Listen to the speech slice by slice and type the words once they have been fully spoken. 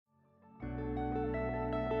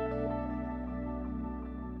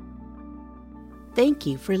Thank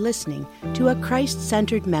you for listening to a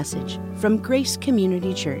Christ-centered message from Grace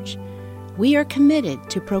Community Church. We are committed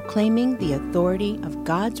to proclaiming the authority of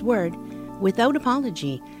God's Word without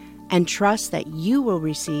apology and trust that you will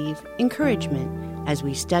receive encouragement as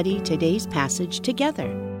we study today's passage together.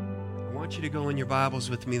 I want you to go in your Bibles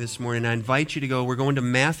with me this morning. I invite you to go. We're going to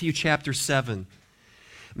Matthew chapter 7.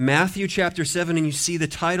 Matthew chapter 7, and you see the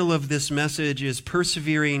title of this message is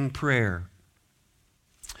Persevering Prayer.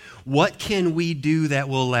 What can we do that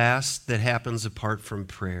will last that happens apart from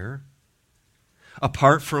prayer?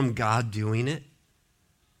 Apart from God doing it?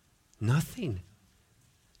 Nothing.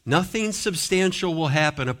 Nothing substantial will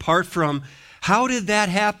happen apart from, how did that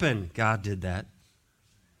happen? God did that.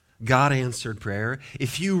 God answered prayer.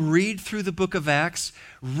 If you read through the book of Acts,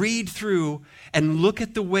 read through and look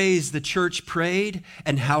at the ways the church prayed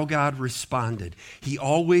and how God responded. He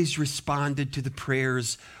always responded to the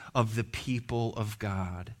prayers of the people of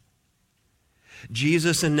God.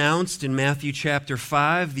 Jesus announced in Matthew chapter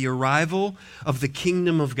 5 the arrival of the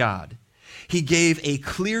kingdom of God. He gave a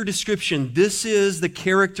clear description. This is the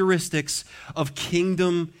characteristics of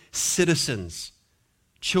kingdom citizens,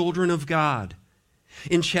 children of God.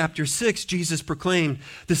 In chapter 6, Jesus proclaimed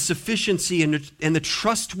the sufficiency and the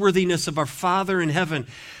trustworthiness of our Father in heaven,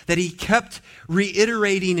 that he kept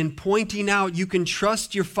reiterating and pointing out, you can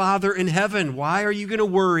trust your Father in heaven. Why are you going to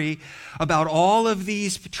worry about all of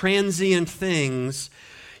these transient things?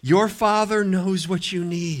 Your Father knows what you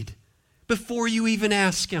need. Before you even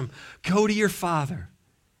ask him, go to your Father.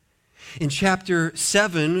 In chapter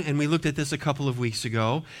 7, and we looked at this a couple of weeks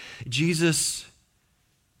ago, Jesus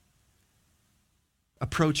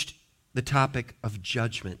approached the topic of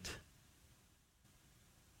judgment.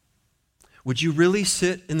 Would you really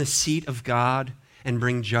sit in the seat of God and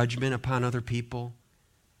bring judgment upon other people?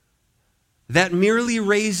 That merely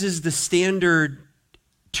raises the standard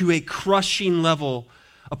to a crushing level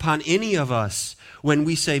upon any of us when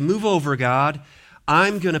we say, move over, God,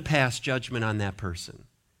 I'm going to pass judgment on that person.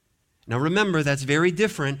 Now remember, that's very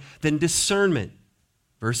different than discernment.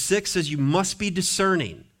 Verse 6 says you must be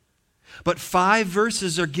discerning. But 5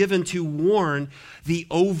 verses are given to warn the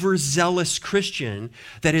overzealous Christian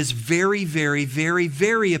that is very, very, very,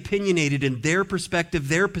 very opinionated in their perspective,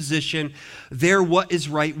 their position, their what is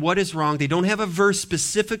right, what is wrong. They don't have a verse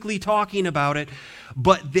specifically talking about it,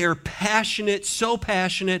 but they're passionate, so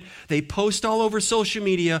passionate. They post all over social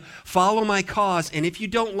media, follow my cause, and if you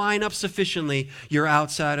don't line up sufficiently, you're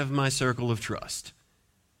outside of my circle of trust.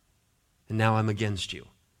 And now I'm against you.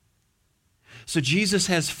 So Jesus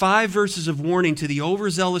has 5 verses of warning to the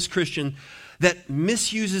overzealous Christian that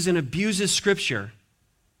misuses and abuses Scripture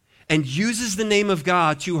and uses the name of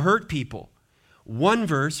God to hurt people. One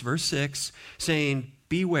verse, verse 6, saying,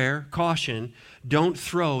 beware, caution, don't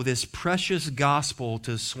throw this precious gospel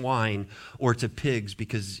to swine or to pigs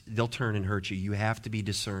because they'll turn and hurt you. You have to be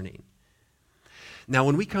discerning. Now,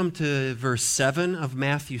 when we come to verse 7 of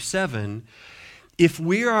Matthew 7, if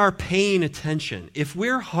we are paying attention, if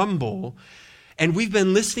we're humble, and we've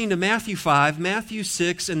been listening to Matthew 5, Matthew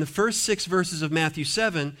 6, and the first 6 verses of Matthew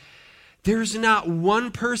 7, there's not one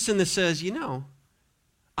person that says,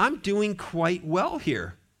 I'm doing quite well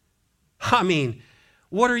here. I mean,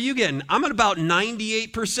 what are you getting? I'm at about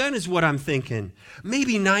 98% is what I'm thinking.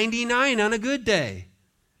 Maybe 99 on a good day.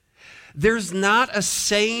 There's not a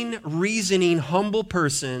sane, reasoning, humble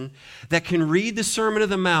person that can read the Sermon on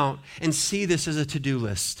the Mount and see this as a to-do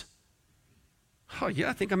list. Oh yeah,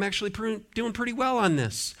 I think I'm actually doing pretty well on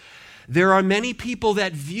this. There are many people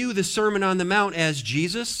that view the Sermon on the Mount as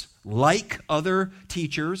Jesus, like other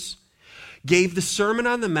teachers, gave the Sermon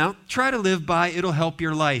on the Mount, try to live by, it'll help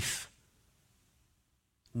your life.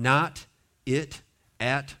 Not it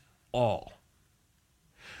at all.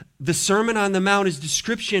 The Sermon on the Mount is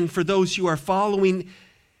description for those who are following.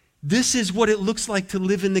 This is what it looks like to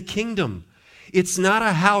live in the kingdom. It's not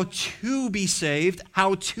a how to be saved,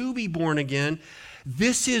 how to be born again.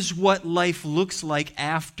 This is what life looks like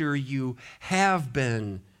after you have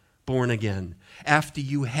been born again, after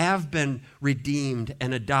you have been redeemed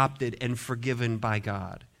and adopted and forgiven by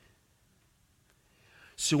God.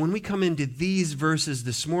 So when we come into these verses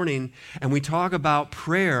this morning and we talk about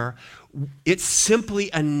prayer, it's simply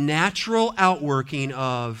a natural outworking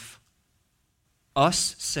of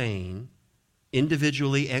us saying,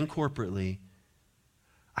 individually and corporately,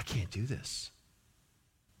 I can't do this.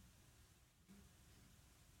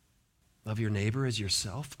 Love your neighbor as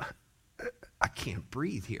yourself. I can't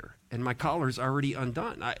breathe here, and my collar's already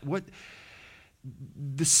undone.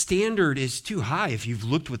 The standard is too high. If you've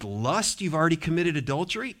looked with lust, you've already committed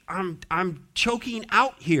adultery. I'm choking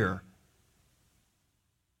out here.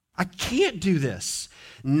 I can't do this.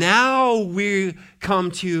 Now we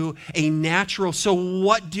come to a natural, so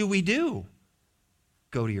what do?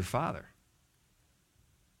 Go to your Father.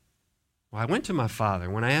 Well, I went to my Father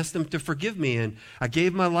when I asked him to forgive me, and I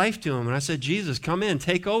gave my life to him, and I said, Jesus, come in,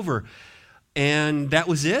 take over. And that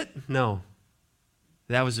was it? No.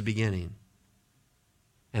 That was the beginning.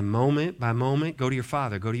 And moment by moment, go to your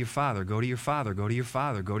Father, go to your Father, go to your Father, go to your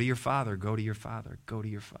Father, go to your Father, go to your Father, go to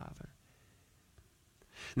your Father.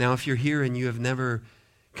 Now, if you're here and you have never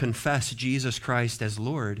confessed Jesus Christ as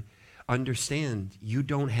Lord, understand you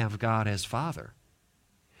don't have God as Father.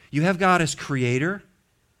 You have God as Creator.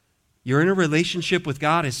 You're in a relationship with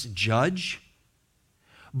God as Judge.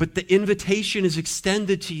 But the invitation is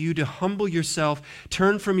extended to you to humble yourself,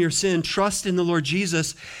 turn from your sin, trust in the Lord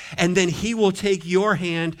Jesus, and then he will take your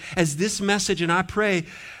hand as this message. And I pray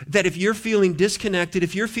that if you're feeling disconnected,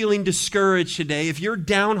 if you're feeling discouraged today, if you're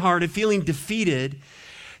downhearted, feeling defeated,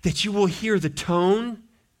 that you will hear the tone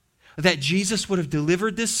that Jesus would have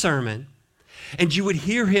delivered this sermon, and you would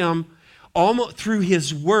hear him almost through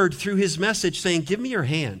his word, through his message saying, give me your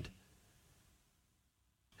hand.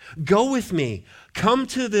 Go with me. Come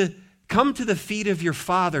to the feet of your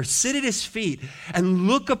Father. Sit at his feet and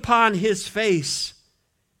look upon his face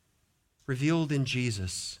revealed in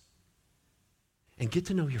Jesus. And get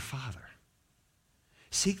to know your Father.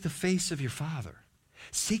 Seek the face of your Father.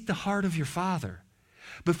 Seek the heart of your Father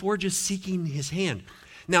before just seeking his hand.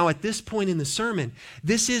 Now, at this point in the sermon,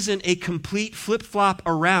 this isn't a complete flip-flop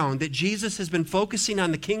around that Jesus has been focusing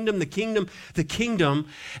on the kingdom,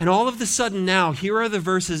 and all of a sudden now, here are the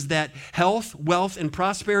verses that health, wealth, and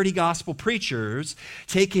prosperity gospel preachers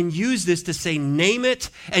take and use this to say, name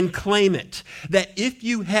it and claim it. That if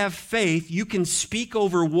you have faith, you can speak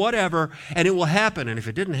over whatever, and it will happen. And if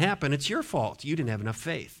it didn't happen, it's your fault. You didn't have enough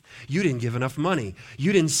faith. You didn't give enough money.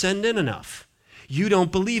 You didn't send in enough. You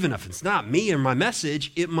don't believe enough. It's not me or my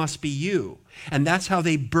message. It must be you. And that's how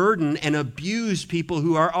they burden and abuse people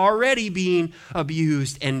who are already being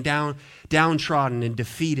abused and downtrodden and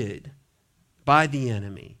defeated by the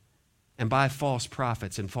enemy and by false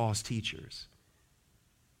prophets and false teachers.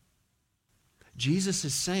 Jesus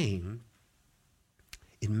is saying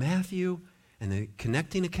in Matthew and the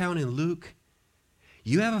connecting account in Luke,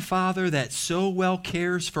 you have a Father that so well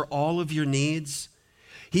cares for all of your needs.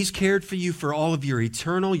 He's cared for you for all of your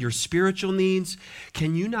eternal, your spiritual needs.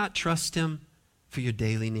 Can you not trust him for your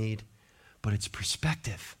daily need? But it's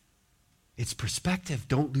perspective. It's perspective.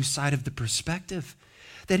 Don't lose sight of the perspective.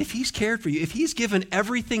 That if he's cared for you, if he's given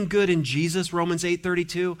everything good in Jesus, Romans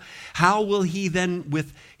 8:32, how will he then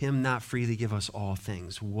with him not freely give us all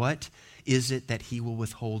things? What is it that he will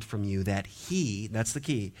withhold from you that he, that's the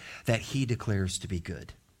key, that he declares to be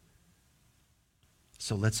good?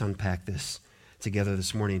 So let's unpack this together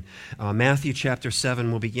this morning. Matthew chapter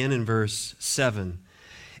 7 will begin in verse 7.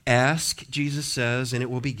 Ask, Jesus says, and it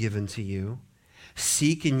will be given to you.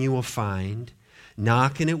 Seek and you will find.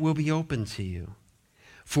 Knock and it will be open to you.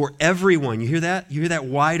 For everyone, you hear that? You hear that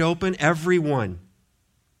wide open? Everyone.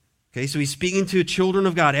 Okay, so he's speaking to children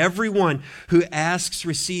of God. Everyone who asks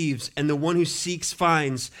receives, and the one who seeks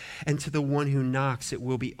finds, and to the one who knocks it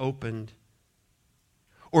will be opened.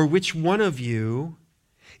 Or which one of you,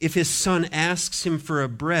 if his son asks him for a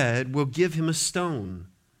bread, will give him a stone?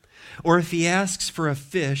 Or if he asks for a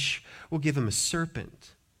fish, will give him a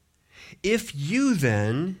serpent? If you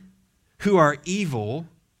then, who are evil,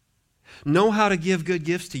 know how to give good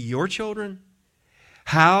gifts to your children,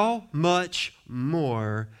 how much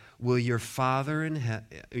more will your Father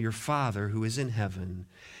who is in heaven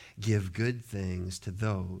give good things to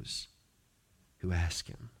those who ask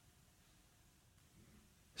him?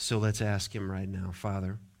 So let's ask him right now.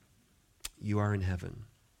 Father, you are in heaven,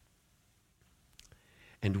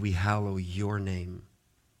 and we hallow your name.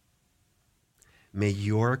 May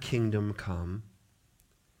your kingdom come.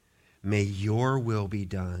 May your will be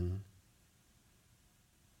done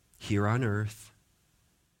here on earth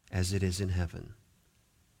as it is in heaven.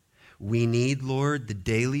 We need, Lord, the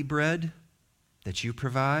daily bread that you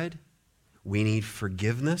provide. We need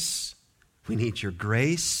forgiveness. We need your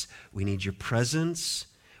grace. We need your presence.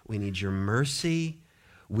 We need your mercy.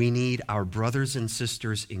 We need our brothers and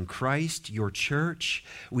sisters in Christ, your church.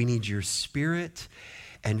 We need your Spirit.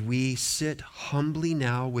 And we sit humbly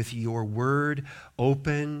now with your word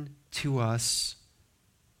open to us.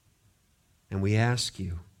 And we ask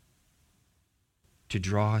you to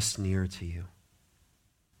draw us near to you,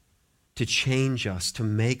 to change us, to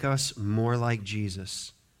make us more like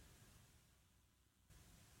Jesus.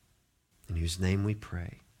 In whose name we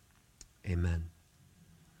pray. Amen.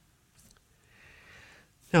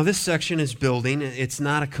 Now, this section is building. It's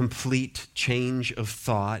not a complete change of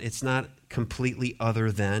thought. It's not completely other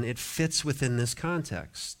than. It fits within this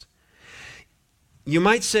context. You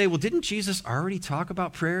might say, well, didn't Jesus already talk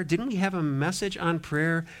about prayer? Didn't we have a message on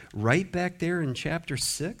prayer right back there in chapter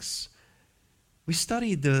 6? We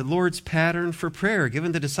studied the Lord's pattern for prayer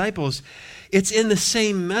given the disciples. It's in the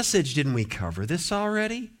same message. Didn't we cover this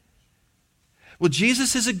already? Well,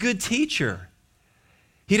 Jesus is a good teacher.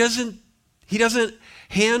 He doesn't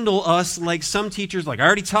handle us like some teachers, like, I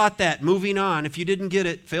already taught that, moving on. If you didn't get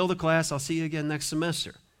it, fail the class, I'll see you again next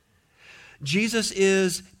semester. Jesus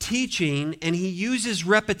is teaching, and he uses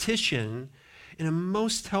repetition in a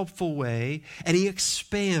most helpful way, and he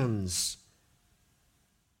expands.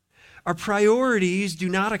 Our priorities do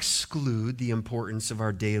not exclude the importance of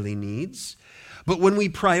our daily needs, but when we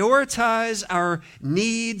prioritize our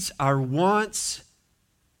needs, our wants,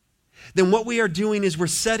 then what we are doing is we're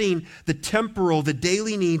setting the temporal, the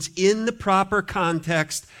daily needs in the proper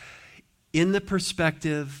context, in the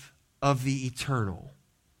perspective of the eternal.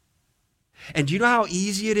 And do you know how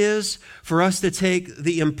easy it is for us to take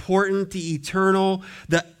the important, the eternal,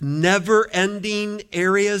 the never-ending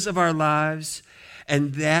areas of our lives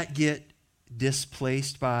and that get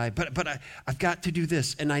displaced by, but I've got to do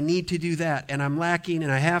this and I need to do that and I'm lacking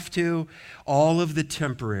and I have to, all of the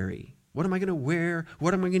temporary. What am I going to wear?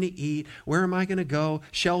 What am I going to eat? Where am I going to go?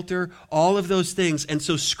 Shelter, all of those things. And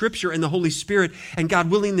so Scripture and the Holy Spirit and God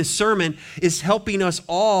willing, this sermon is helping us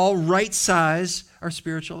all right-size our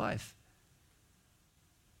spiritual life.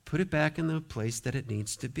 Put it back in the place that it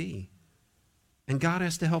needs to be. And God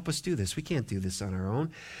has to help us do this. We can't do this on our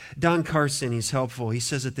own. Don Carson, he's helpful. He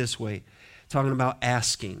says it this way, talking about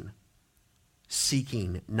asking,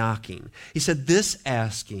 seeking, knocking. He said, this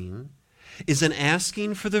asking is an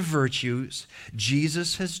asking for the virtues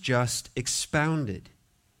Jesus has just expounded.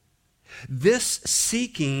 This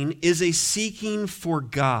seeking is a seeking for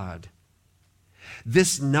God.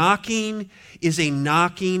 This knocking is a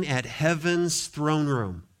knocking at heaven's throne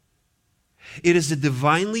room. It is a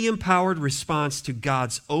divinely empowered response to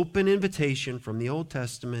God's open invitation from the Old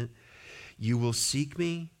Testament. You will seek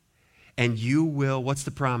me, and you will, what's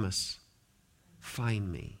the promise?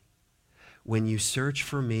 Find me. When you search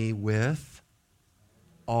for me with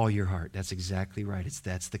all your heart. That's exactly right.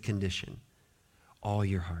 That's the condition. All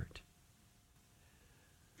your heart.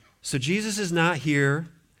 So Jesus is not here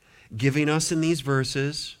giving us in these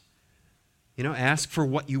verses, ask for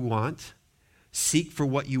what you want, seek for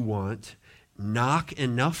what you want, knock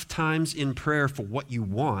enough times in prayer for what you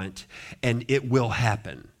want, and it will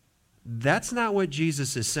happen. That's not what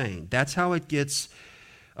Jesus is saying. That's how it gets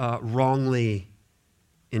wrongly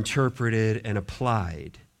interpreted and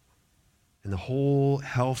applied. And the whole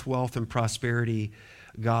health, wealth, and prosperity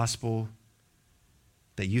gospel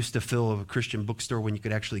that used to fill a Christian bookstore when you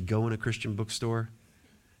could actually go in a Christian bookstore.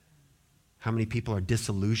 How many people are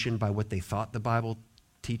disillusioned by what they thought the Bible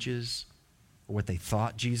teaches or what they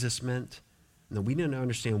thought Jesus meant? No, we didn't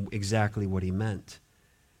understand exactly what he meant.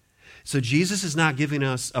 So Jesus is not giving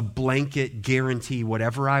us a blanket guarantee,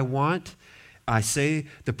 whatever I want, I say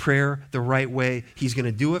the prayer the right way, he's going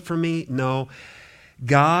to do it for me. No,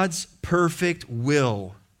 God's perfect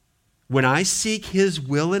will. When I seek his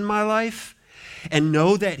will in my life and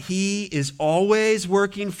know that he is always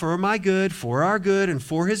working for my good, for our good, and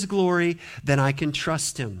for his glory, then I can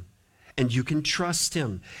trust him. And you can trust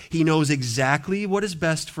him. He knows exactly what is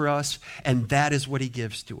best for us, and that is what he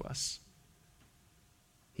gives to us.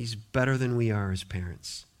 He's better than we are as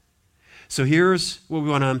parents. So here's what we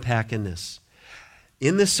want to unpack in this.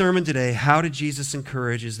 In this sermon today, how did Jesus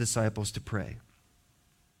encourage his disciples to pray?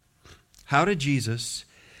 How did Jesus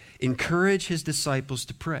encourage his disciples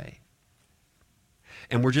to pray?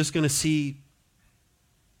 And we're just going to see,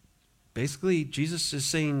 basically, Jesus is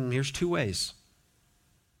saying here's two ways.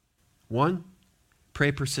 One,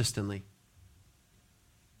 pray persistently.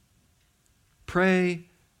 Pray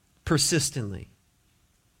persistently.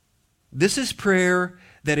 This is prayer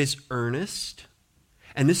that is earnest,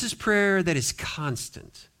 and this is prayer that is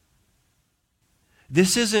constant.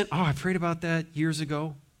 This isn't, I prayed about that years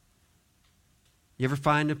ago. You ever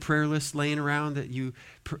find a prayer list laying around that you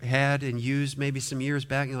had and used maybe some years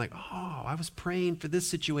back, and you're like, I was praying for this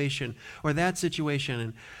situation or that situation,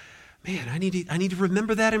 and man, I need to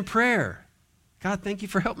remember that in prayer. God, thank you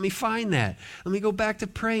for helping me find that. Let me go back to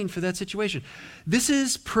praying for that situation. This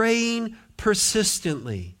is praying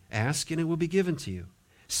persistently. Ask and it will be given to you.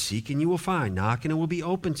 Seek and you will find. Knock and it will be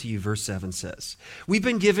open to you, verse 7 says. We've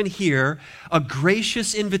been given here a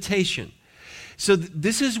gracious invitation. So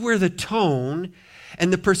this is where the tone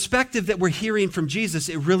and the perspective that we're hearing from Jesus,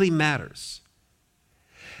 it really matters.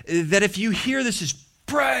 That if you hear this as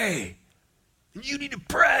pray. And you need to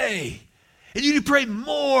pray. And you need to pray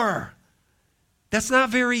more. That's not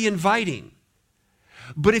very inviting.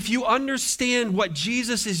 But if you understand what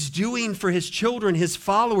Jesus is doing for his children, his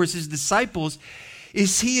followers, his disciples,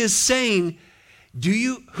 is he is saying,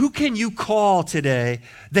 who can you call today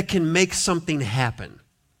that can make something happen?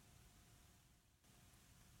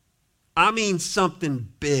 I mean something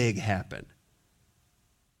big happen.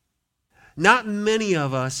 Not many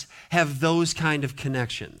of us have those kind of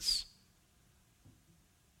connections.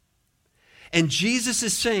 And Jesus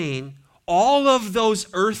is saying all of those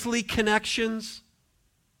earthly connections,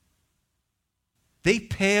 they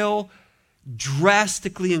pale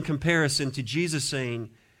drastically in comparison to Jesus saying,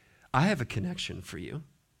 I have a connection for you.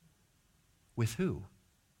 With who?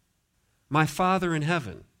 My Father in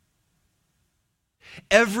heaven.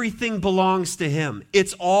 Everything belongs to him.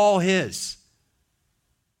 It's all his.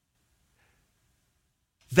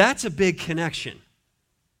 That's a big connection.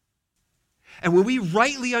 And when we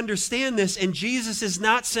rightly understand this, and Jesus is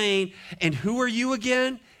not saying, and who are you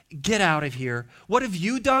again? Get out of here. What have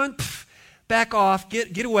you done? Pff, back off.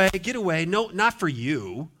 Get away. No, not for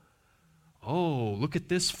you. Oh, look at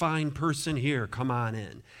this fine person here. Come on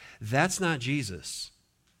in. That's not Jesus.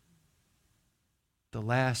 The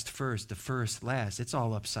last first, the first last. It's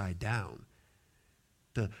all upside down.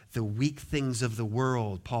 The weak things of the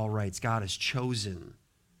world, Paul writes, God has chosen.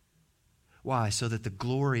 Why? So that the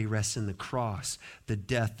glory rests in the cross, the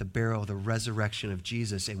death, the burial, the resurrection of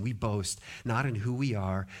Jesus. And we boast not in who we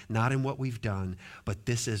are, not in what we've done, but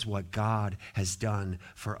this is what God has done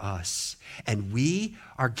for us. And we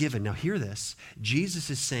are given, now hear this, Jesus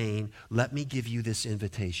is saying, let me give you this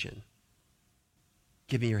invitation.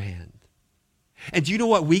 Give me your hand. And do you know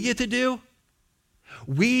what we get to do?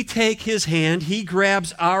 We take his hand, he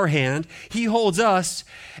grabs our hand, he holds us,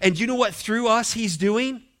 and do you know what through us he's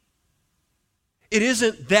doing? It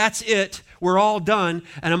isn't, that's it, we're all done,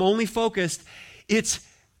 and I'm only focused. It's,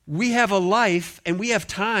 we have a life, and we have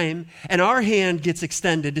time, and our hand gets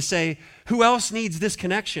extended to say, who else needs this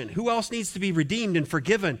connection? Who else needs to be redeemed and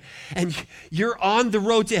forgiven? And you're on the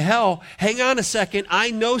road to hell. Hang on a second,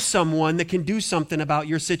 I know someone that can do something about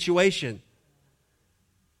your situation.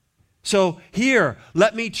 So here,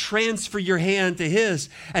 let me transfer your hand to his,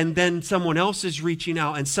 and then someone else is reaching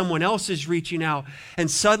out, and someone else is reaching out,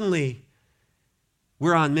 and suddenly,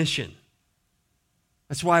 we're on mission.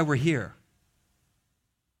 That's why we're here.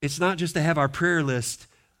 It's not just to have our prayer list,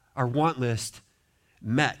 our want list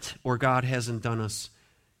met, or God hasn't done us,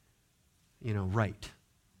 right.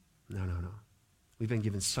 No. We've been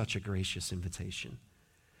given such a gracious invitation.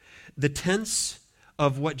 The tense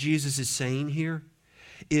of what Jesus is saying here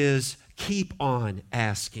is keep on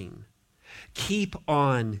asking. Keep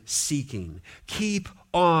on seeking. Keep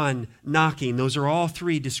on knocking. Those are all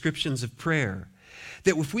three descriptions of prayer.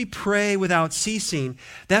 That if we pray without ceasing,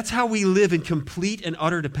 that's how we live in complete and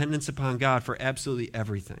utter dependence upon God for absolutely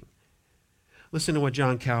everything. Listen to what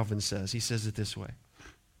John Calvin says. He says it this way.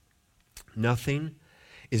 Nothing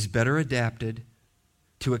is better adapted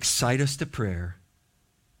to excite us to prayer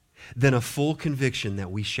than a full conviction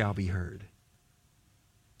that we shall be heard.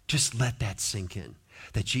 Just let that sink in.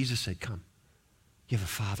 That Jesus said, come, you have a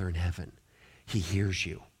Father in heaven. He hears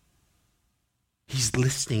you. He's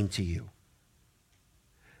listening to you.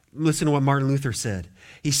 Listen to what Martin Luther said.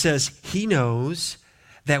 He says, he knows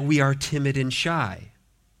that we are timid and shy,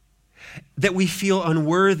 that we feel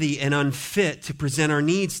unworthy and unfit to present our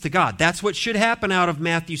needs to God. That's what should happen out of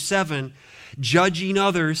Matthew 7, judging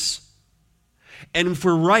others. And if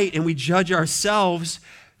we're right and we judge ourselves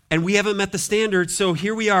and we haven't met the standard, so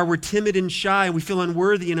here we are, we're timid and shy, and we feel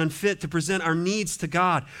unworthy and unfit to present our needs to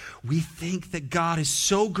God. We think that God is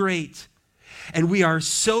so great and we are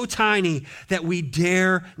so tiny that we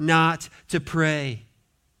dare not to pray.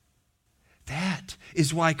 That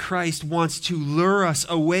is why Christ wants to lure us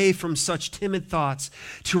away from such timid thoughts,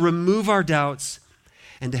 to remove our doubts,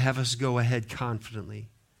 and to have us go ahead confidently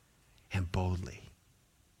and boldly.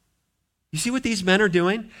 You see what these men are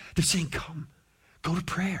doing? They're saying, come, go to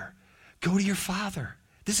prayer. Go to your Father.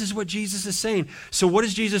 This is what Jesus is saying. So what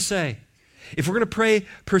does Jesus say? If we're going to pray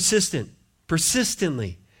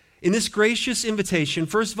persistently, in this gracious invitation,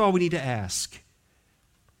 first of all, we need to ask.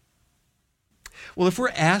 Well, if we're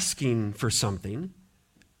asking for something,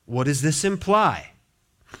 what does this imply?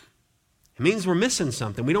 It means we're missing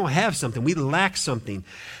something. We don't have something. We lack something.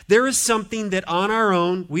 There is something that on our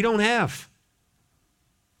own we don't have.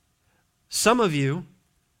 Some of you,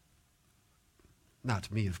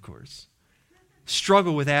 not me, of course,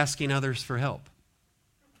 struggle with asking others for help.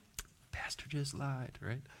 Pastor just lied,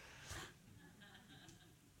 right?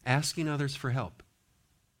 Asking others for help.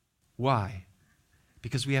 Why?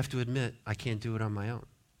 Because we have to admit, I can't do it on my own.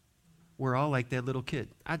 We're all like that little kid.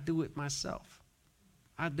 I do it myself.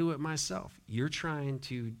 I do it myself. You're trying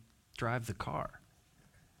to drive the car.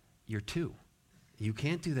 You're two. You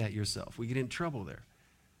can't do that yourself. We get in trouble there.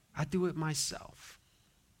 I do it myself.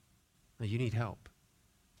 No, you need help.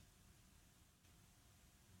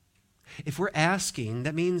 If we're asking,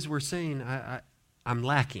 that means we're saying, I'm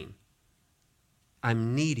lacking.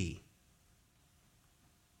 I'm needy.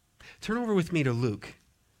 Turn over with me to Luke.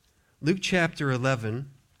 Luke chapter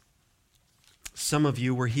 11. Some of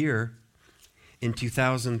you were here in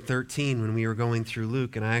 2013 when we were going through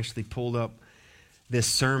Luke, and I actually pulled up this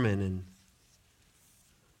sermon and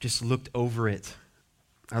just looked over it.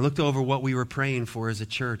 I looked over what we were praying for as a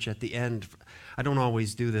church at the end. I don't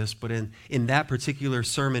always do this, but in that particular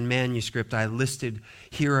sermon manuscript, I listed,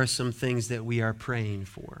 here are some things that we are praying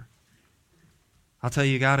for. I'll tell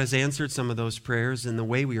you, God has answered some of those prayers in the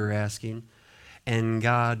way we were asking, and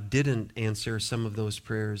God didn't answer some of those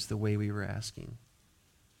prayers the way we were asking.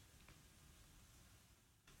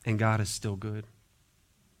 And God is still good,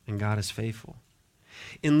 and God is faithful.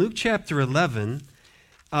 In Luke chapter 11,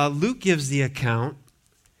 Luke gives the account,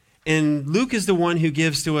 and Luke is the one who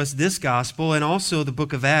gives to us this gospel and also the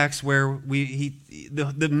book of Acts, where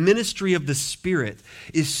the ministry of the Spirit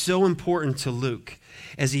is so important to Luke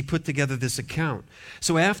as he put together this account.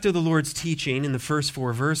 So after the Lord's teaching in the first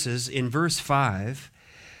 4 verses, in verse 5,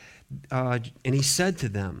 and he said to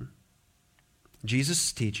them, Jesus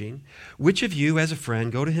is teaching, which of you as a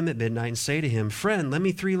friend go to him at midnight and say to him, friend, lend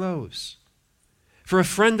me 3 loaves. For a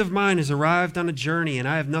friend of mine has arrived on a journey, and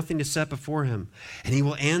I have nothing to set before him. And he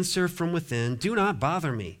will answer from within, do not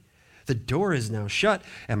bother me. The door is now shut,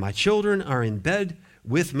 and my children are in bed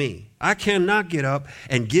with me. I cannot get up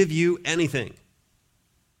and give you anything.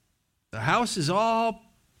 The house is all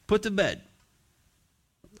put to bed.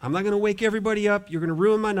 I'm not going to wake everybody up. You're going to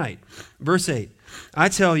ruin my night. Verse 8, I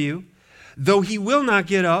tell you, though he will not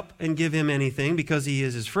get up and give him anything because he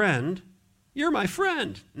is his friend, you're my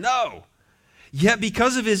friend. No. Yet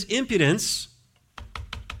because of his impudence,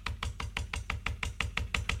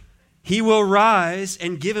 he will rise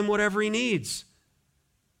and give him whatever he needs.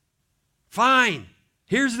 Fine.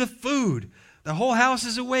 Here's the food. The whole house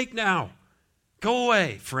is awake now. Go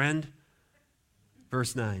away, friend.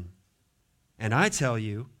 Verse 9. And I tell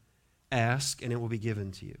you, ask and it will be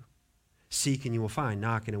given to you. Seek and you will find.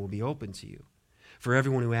 Knock and it will be open to you. For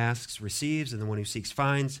everyone who asks receives, and the one who seeks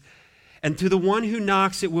finds. And to the one who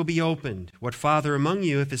knocks it will be opened. What father among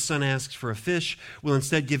you, if his son asks for a fish, will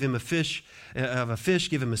instead give him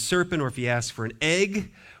give him a serpent, or if he asks for an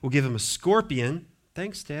egg, will give him a scorpion?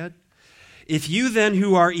 Thanks, Dad. If you then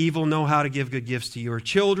who are evil know how to give good gifts to your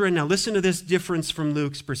children, now listen to this difference from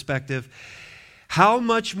Luke's perspective. How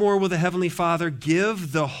much more will the Heavenly Father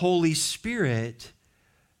give the Holy Spirit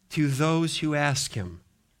to those who ask him?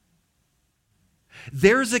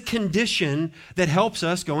 There's a condition that helps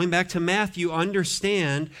us, going back to Matthew,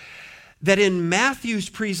 understand that in Matthew's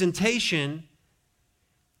presentation,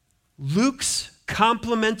 Luke's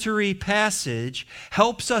complementary passage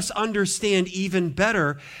helps us understand even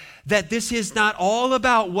better that this is not all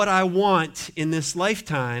about what I want in this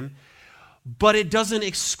lifetime, but it doesn't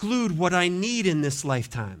exclude what I need in this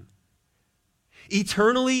lifetime.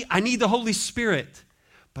 Eternally, I need the Holy Spirit,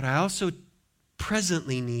 but I also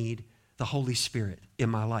presently need the Holy Spirit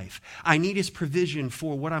in my life. I need his provision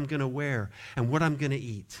for what I'm going to wear and what I'm going to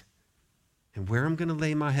eat and where I'm going to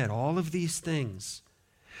lay my head. All of these things.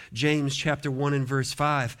 James chapter 1 and verse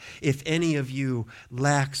 5, if any of you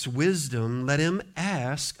lacks wisdom, let him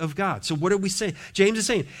ask of God. So what do we say? James is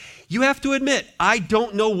saying, you have to admit, I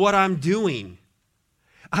don't know what I'm doing.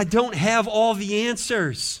 I don't have all the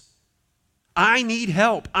answers. I need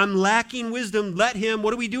help. I'm lacking wisdom. Let him.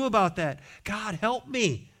 What do we do about that? God, help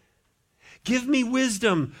me. Give me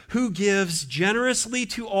wisdom, who gives generously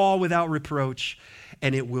to all without reproach,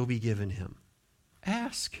 and it will be given him.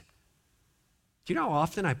 Ask. Do you know how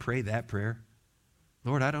often I pray that prayer?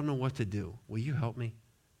 Lord, I don't know what to do. Will you help me?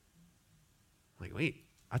 Like, wait,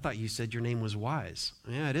 I thought you said your name was wise.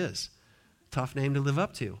 Yeah, it is. Tough name to live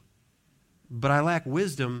up to. But I lack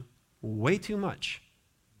wisdom way too much.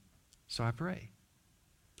 So I pray.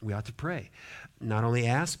 We ought to pray. Not only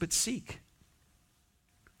ask, but seek.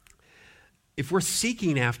 If we're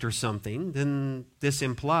seeking after something, then this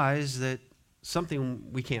implies that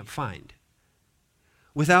something we can't find.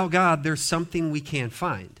 Without God, there's something we can't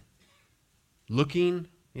find. Looking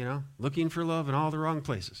for love in all the wrong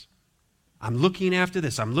places. I'm looking after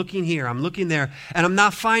this. I'm looking here. I'm looking there. And I'm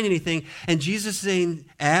not finding anything. And Jesus is saying,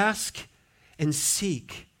 ask and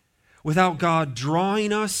seek. Without God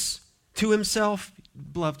drawing us to himself,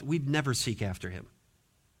 beloved, we'd never seek after him.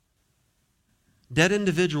 Dead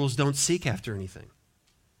individuals don't seek after anything.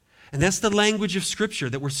 And that's the language of Scripture,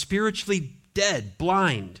 that we're spiritually dead,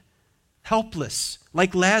 blind, helpless,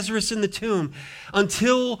 like Lazarus in the tomb,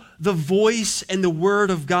 until the voice and the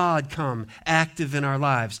word of God come active in our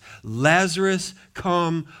lives. Lazarus,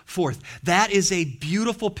 come forth. That is a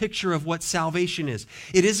beautiful picture of what salvation is.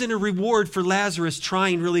 It isn't a reward for Lazarus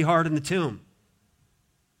trying really hard in the tomb.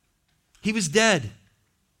 He was dead.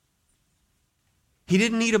 He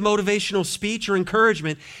didn't need a motivational speech or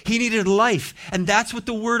encouragement. He needed life. And that's what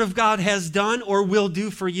the Word of God has done or will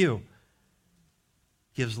do for you.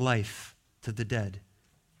 Gives life to the dead.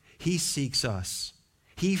 He seeks us.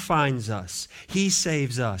 He finds us. He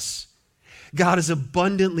saves us. God is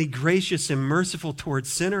abundantly gracious and merciful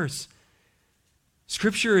towards sinners.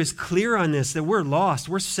 Scripture is clear on this, that we're lost.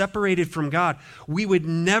 We're separated from God. We would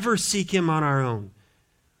never seek Him on our own.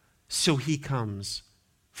 So He comes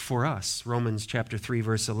for us. Romans chapter 3,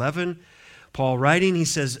 verse 11. Paul writing, he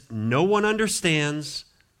says, no one understands.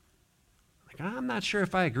 I'm not sure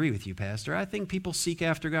if I agree with you, Pastor. I think people seek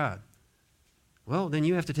after God. Well, then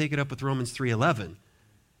you have to take it up with Romans 3:11.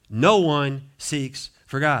 No one seeks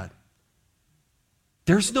for God.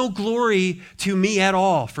 There's no glory to me at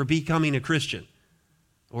all for becoming a Christian.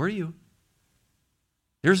 Or you.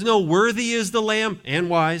 There's no worthy is the Lamb and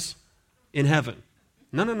wise in heaven.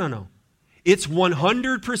 No. It's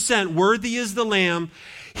 100% worthy is the Lamb.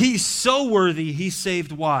 He's so worthy, He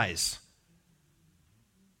saved wise.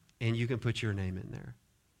 And you can put your name in there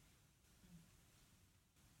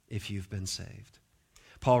if you've been saved.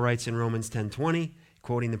 Paul writes in Romans 10:20,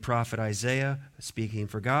 quoting the prophet Isaiah, speaking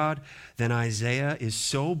for God, then Isaiah is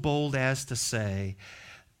so bold as to say,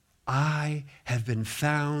 I have been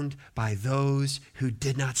found by those who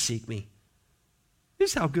did not seek me.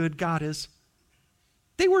 This is how good God is.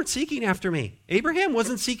 They weren't seeking after me. Abraham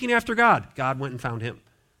wasn't seeking after God. God went and found him.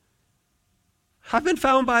 I've been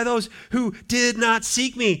found by those who did not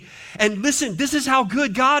seek me. And listen, this is how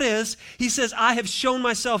good God is. He says, I have shown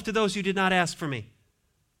myself to those who did not ask for me.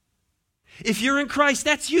 If you're in Christ,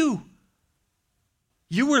 that's you.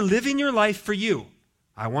 You were living your life for you.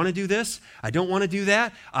 I want to do this. I don't want to do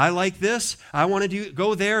that. I like this. I want to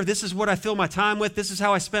go there. This is what I fill my time with. This is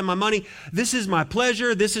how I spend my money. This is my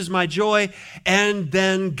pleasure. This is my joy. And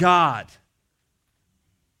then God.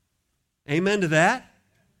 Amen to that.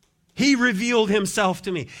 He revealed Himself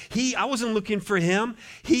to me. I wasn't looking for Him.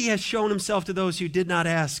 He has shown Himself to those who did not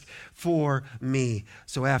ask for me.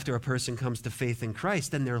 So after a person comes to faith in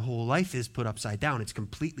Christ, then their whole life is put upside down. It's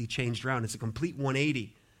completely changed around. It's a complete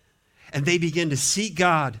 180. And they begin to seek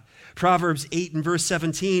God. Proverbs 8 and verse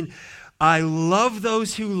 17, I love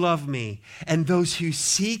those who love me, and those who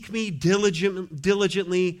seek me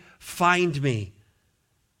diligently find me.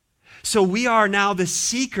 So we are now the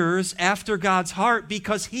seekers after God's heart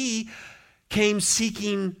because He came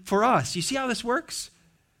seeking for us. You see how this works?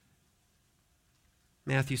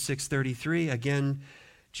 Matthew 6:33, again,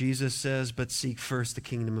 Jesus says, but seek first the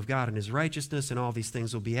kingdom of God and His righteousness, and all these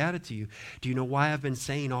things will be added to you. Do you know why I've been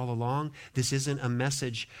saying all along, this isn't a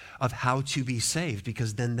message of how to be saved,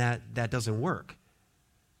 because then that doesn't work.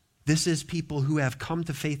 This is people who have come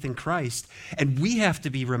to faith in Christ, and we have to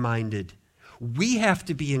be reminded. We have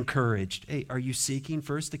to be encouraged. Hey, are you seeking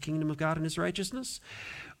first the kingdom of God and His righteousness?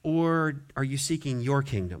 Or are you seeking your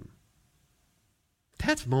kingdom?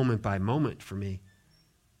 That's moment by moment for me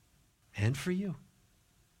and for you.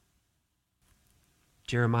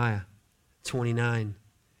 Jeremiah 29.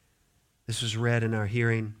 This was read in our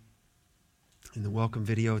hearing in the welcome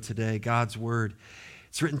video today. God's word.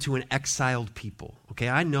 It's written to an exiled people. Okay,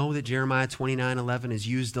 I know that Jeremiah 29:11 is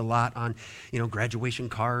used a lot on, graduation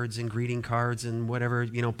cards and greeting cards and whatever,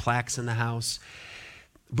 plaques in the house.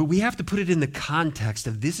 But we have to put it in the context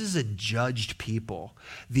of this is a judged people.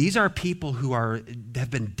 These are people who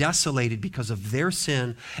have been desolated because of their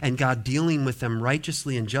sin and God dealing with them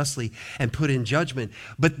righteously and justly and put in judgment.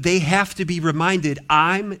 But they have to be reminded,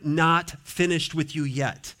 I'm not finished with you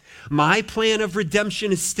yet. My plan of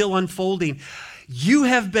redemption is still unfolding. You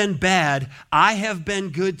have been bad. I have been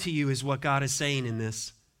good to you, is what God is saying in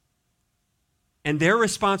this. And their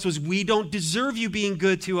response was, we don't deserve you being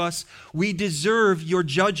good to us. We deserve your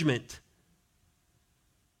judgment.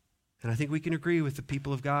 And I think we can agree with the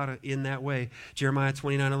people of God in that way. Jeremiah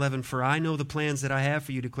 29:11, for I know the plans that I have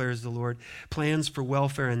for you, declares the Lord, plans for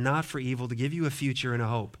welfare and not for evil, to give you a future and a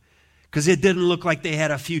hope. Because it didn't look like they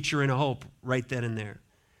had a future and a hope right then and there.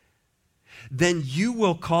 Then you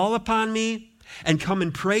will call upon me and come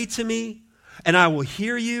and pray to me, and I will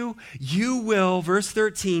hear you. You will, verse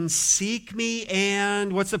 13, seek me,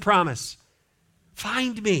 and what's the promise?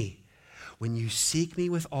 Find me. When you seek me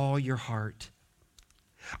with all your heart.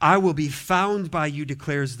 I will be found by you,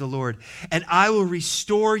 declares the Lord, and I will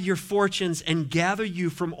restore your fortunes and gather you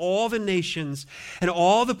from all the nations and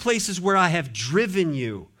all the places where I have driven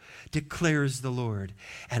you, declares the Lord,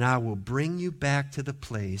 and I will bring you back to the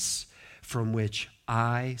place from which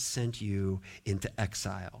I sent you into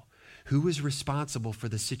exile. Who was responsible for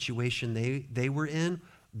the situation they were in?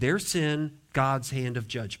 Their sin, God's hand of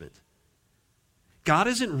judgment. God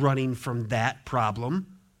isn't running from that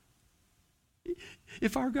problem.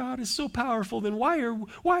 If our God is so powerful, then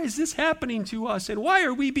why is this happening to us? And why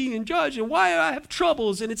are we being judged? And why do I have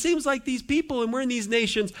troubles? And it seems like these people, and we're in these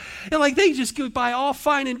nations, and like they just go by all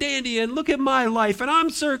fine and dandy, and look at my life, and I'm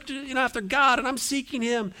searching after God, and I'm seeking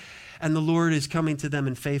him. And the Lord is coming to them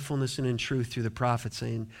in faithfulness and in truth through the prophet,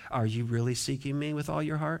 saying, are you really seeking me with all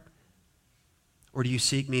your heart? Or do you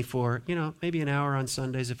seek me for, maybe an hour on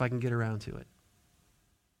Sundays if I can get around to it?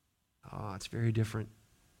 Oh, it's very different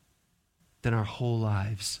than our whole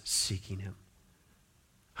lives seeking him.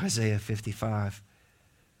 Isaiah 55,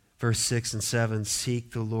 verse 6 and 7,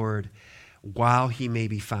 seek the Lord while he may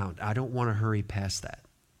be found. I don't want to hurry past that,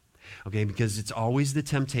 okay, because it's always the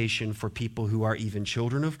temptation for people who are even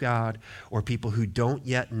children of God or people who don't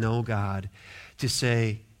yet know God to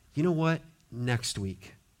say, you know what, next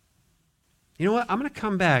week. You know what, I'm going to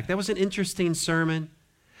come back. That was an interesting sermon.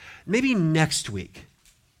 Maybe next week.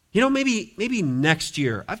 Maybe next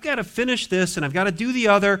year. I've got to finish this and I've got to do the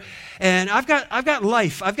other, and I've got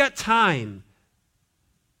life. I've got time.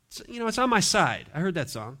 It's on my side. I heard that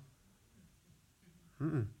song.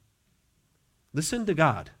 Listen to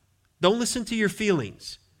God. Don't listen to your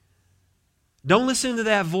feelings. Don't listen to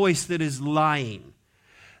that voice that is lying,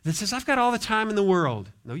 that says, I've got all the time in the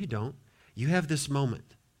world. No, you don't. You have this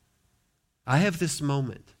moment. I have this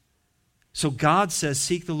moment. So God says,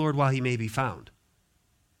 seek the Lord while he may be found.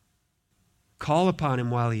 Call upon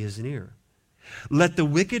him while he is near. Let the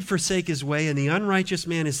wicked forsake his way and the unrighteous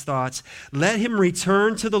man his thoughts. Let him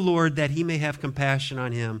return to the Lord that he may have compassion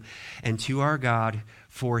on him, and to our God,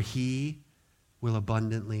 for he will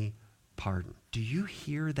abundantly pardon. Do you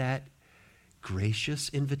hear that gracious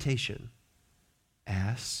invitation?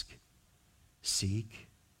 Ask, seek,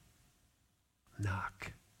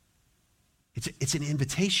 knock. It's an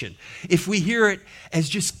invitation. If we hear it as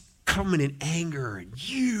just coming in anger and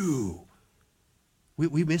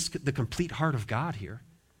we miss the complete heart of God here.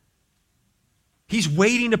 He's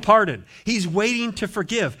waiting to pardon. He's waiting to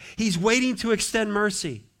forgive. He's waiting to extend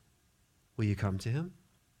mercy. Will you come to him?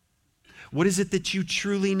 What is it that you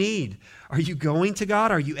truly need? Are you going to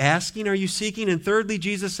God? Are you asking? Are you seeking? And thirdly,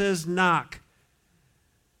 Jesus says, knock.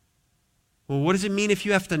 Well, what does it mean if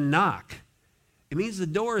you have to knock? It means the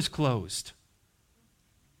door is closed.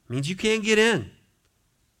 It means you can't get in. It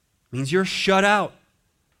means you're shut out.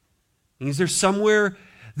 It means there's somewhere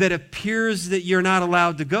that appears that you're not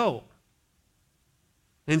allowed to go.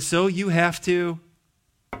 And so you have to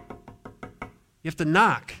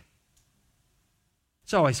knock.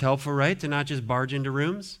 It's always helpful, right, to not just barge into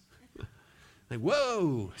rooms. Like,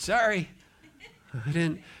 whoa, sorry. I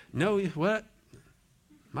didn't know what?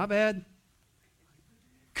 My bad.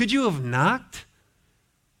 Could you have knocked?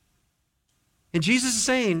 And Jesus is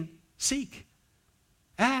saying, seek,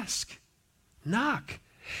 ask, knock.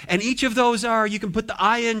 And each of those are, you can put the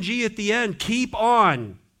ing at the end, keep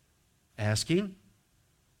on asking,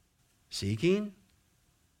 seeking,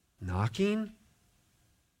 knocking.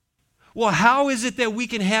 Well, how is it that we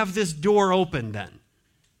can have this door open then?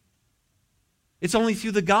 It's only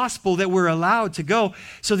through the gospel that we're allowed to go.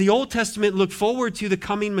 So the Old Testament looked forward to the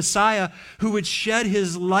coming Messiah who would shed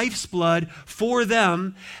his life's blood for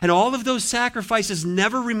them. And all of those sacrifices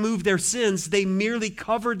never removed their sins. They merely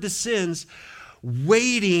covered the sins,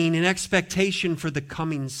 waiting in expectation for the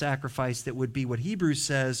coming sacrifice that would be what Hebrews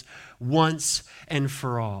says, once and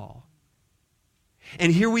for all.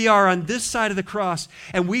 And here we are on this side of the cross,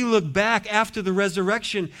 and we look back after the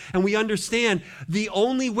resurrection, and we understand the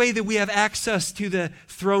only way that we have access to the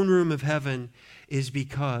throne room of heaven is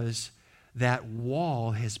because that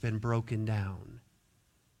wall has been broken down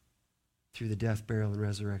through the death, burial, and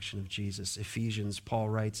resurrection of Jesus. Ephesians, Paul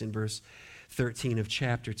writes in verse 13 of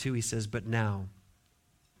chapter 2, he says, but now,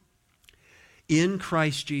 in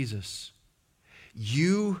Christ Jesus,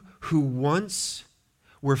 you who once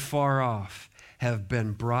were far off have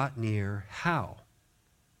been brought near. How?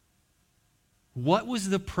 What was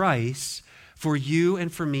the price for you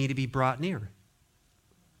and for me to be brought near?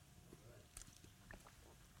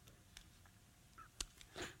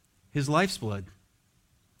 His life's blood.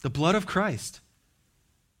 The blood of Christ.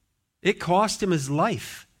 It cost him his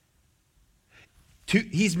life.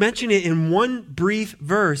 He's mentioned it in one brief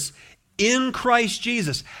verse. in Christ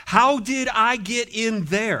Jesus. How did I get in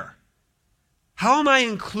there? How am I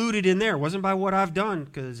included in there? It wasn't by what I've done,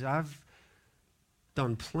 because I've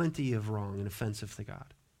done plenty of wrong and offensive to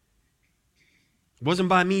God. It wasn't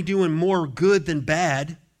by me doing more good than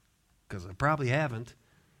bad, because I probably haven't.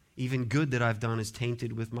 Even good that I've done is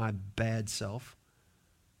tainted with my bad self.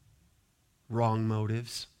 Wrong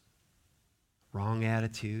motives. Wrong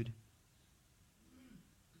attitude.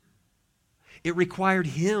 It required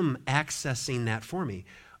him accessing that for me,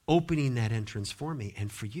 opening that entrance for me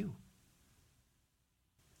and for you.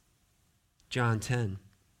 John 10,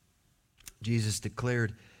 Jesus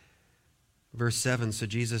declared, verse 7, so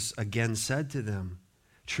Jesus again said to them,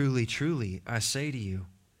 truly, truly, I say to you,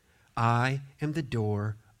 I am the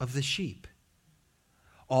door of the sheep.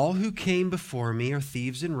 All who came before me are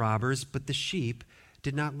thieves and robbers, but the sheep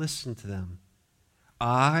did not listen to them.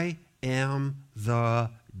 I am the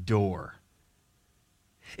door.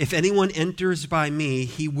 If anyone enters by me,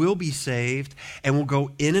 he will be saved and will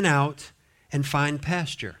go in and out and find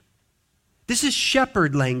pasture. This is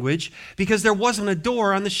shepherd language because there wasn't a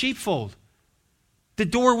door on the sheepfold. The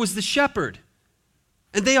door was the shepherd.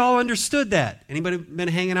 And they all understood that. Anybody been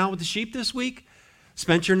hanging out with the sheep this week?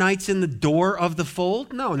 Spent your nights in the door of the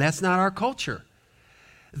fold? No, that's not our culture.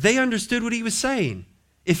 They understood what he was saying.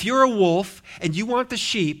 If you're a wolf and you want the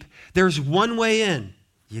sheep, there's one way in.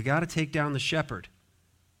 You got to take down the shepherd.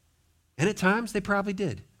 And at times, they probably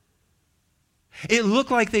did. It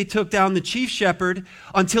looked like they took down the chief shepherd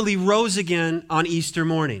until he rose again on Easter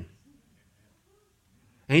morning.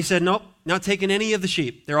 And he said, nope, not taking any of the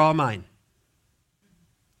sheep. They're all mine.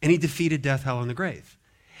 And he defeated death, hell, and the grave.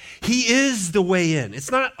 He is the way in.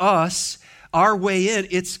 It's not us, our way in.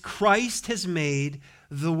 It's Christ has made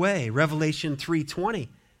the way. Revelation 3:20.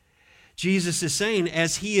 Jesus is saying,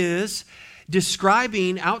 as he is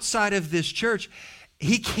describing outside of this church,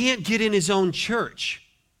 he can't get in his own church.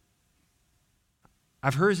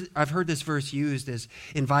 I've heard this verse used as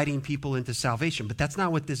inviting people into salvation, but that's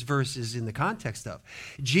not what this verse is in the context of.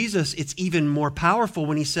 Jesus, it's even more powerful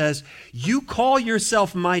when he says, you call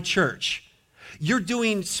yourself my church. You're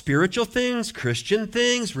doing spiritual things, Christian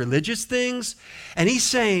things, religious things, and he's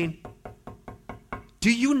saying,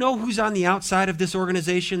 do you know who's on the outside of this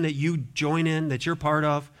organization that you join in, that you're part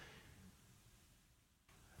of?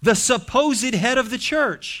 The supposed head of the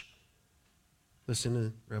church. Listen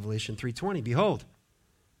to Revelation 3:20. Behold,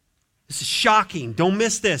 this is shocking. Don't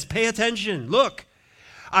miss this. Pay attention. Look,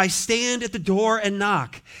 I stand at the door and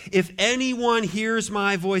knock. If anyone hears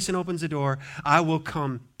my voice and opens the door, I will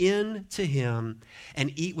come in to him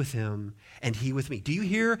and eat with him and he with me. Do you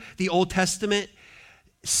hear the Old Testament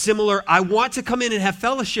similar? I want to come in and have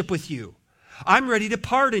fellowship with you. I'm ready to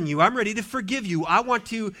pardon you. I'm ready to forgive you. I want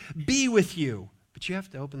to be with you. But you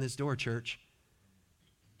have to open this door, church.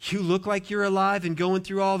 You look like you're alive and going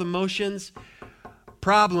through all the motions.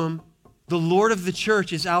 Problem, the Lord of the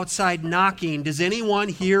church is outside knocking. Does anyone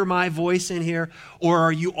hear my voice in here? Or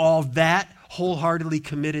are you all that wholeheartedly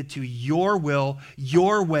committed to your will,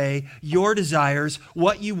 your way, your desires,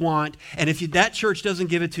 what you want? And if that church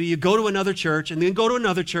doesn't give it to you, go to another church and then go to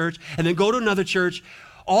another church and then go to another church.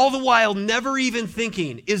 All the while never even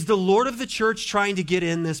thinking, is the Lord of the church trying to get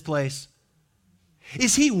in this place?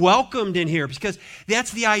 Is he welcomed in here? Because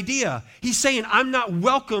that's the idea. He's saying, I'm not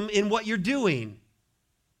welcome in what you're doing.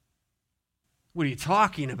 What are you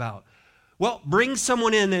talking about? Well, bring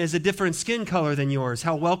someone in that is a different skin color than yours.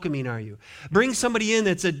 How welcoming are you? Bring somebody in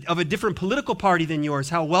that's of a different political party than yours.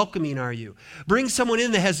 How welcoming are you? Bring someone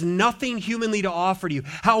in that has nothing humanly to offer to you.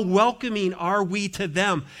 How welcoming are we to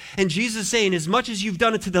them? And Jesus is saying, as much as you've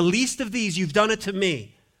done it to the least of these, you've done it to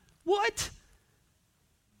me. What?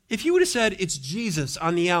 If you would have said, it's Jesus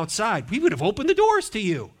on the outside, we would have opened the doors to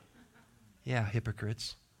you. Yeah,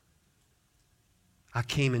 hypocrites. I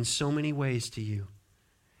came in so many ways to you,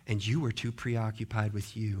 and you were too preoccupied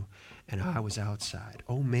with you, and I was outside.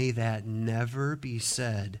 Oh, may that never be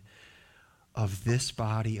said of this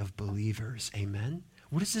body of believers. Amen?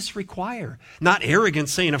 What does this require? Not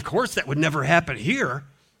arrogance saying, of course, that would never happen here.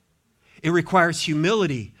 It requires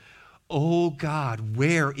humility. Oh, God,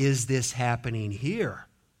 where is this happening here?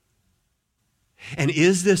 And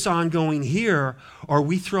is this ongoing here, or are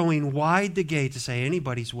we throwing wide the gate to say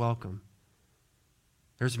anybody's welcome?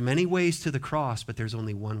 There's many ways to the cross, but there's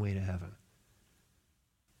only one way to heaven.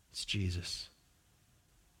 It's Jesus.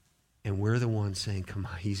 And we're the ones saying, come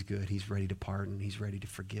on, he's good. He's ready to pardon. He's ready to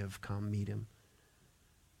forgive. Come meet him.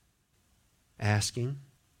 Asking,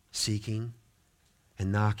 seeking,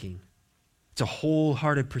 and knocking. It's a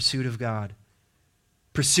wholehearted pursuit of God.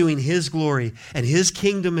 Pursuing his glory and his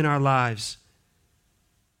kingdom in our lives.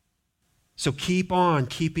 So keep on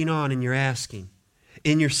keeping on in your asking,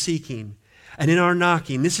 in your seeking, and in our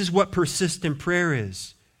knocking. This is what persistent prayer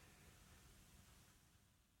is.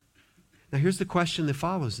 Now here's the question that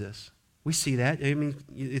follows this. We see that. I mean,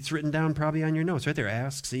 it's written down probably on your notes right there.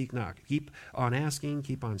 Ask, seek, knock. Keep on asking,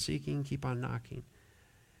 keep on seeking, keep on knocking.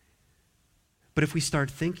 But if we start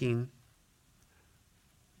thinking,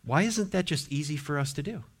 why isn't that just easy for us to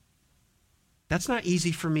do? That's not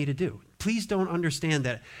easy for me to do. Please don't understand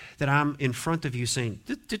that I'm in front of you saying,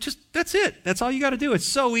 that's it. That's all you got to do. It's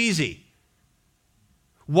so easy.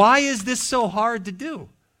 Why is this so hard to do?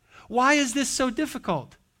 Why is this so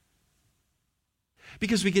difficult?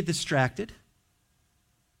 Because we get distracted.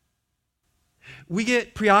 We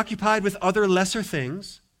get preoccupied with other lesser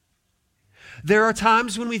things. There are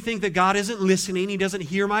times when we think that God isn't listening, he doesn't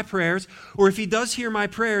hear my prayers, or if he does hear my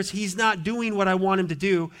prayers, he's not doing what I want him to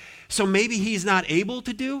do, so maybe he's not able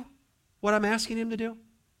to do what I'm asking him to do.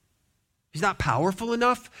 He's not powerful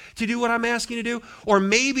enough to do what I'm asking to do, or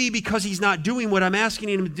maybe because he's not doing what I'm asking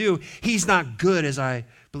him to do, he's not good as I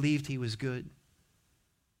believed he was good.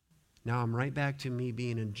 Now I'm right back to me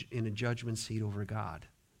being in a judgment seat over God.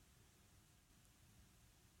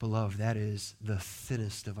 Beloved, that is the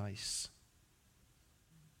thinnest of ice.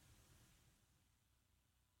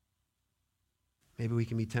 Maybe we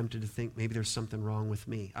can be tempted to think maybe there's something wrong with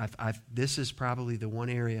me. This is probably the one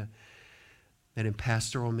area that in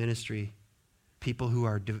pastoral ministry, people who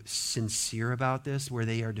are sincere about this, where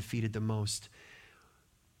they are defeated the most,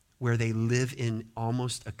 where they live in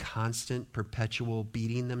almost a constant, perpetual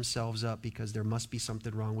beating themselves up because there must be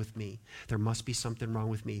something wrong with me. There must be something wrong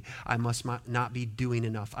with me. I must not be doing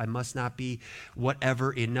enough. I must not be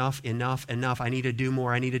whatever, enough. I need to do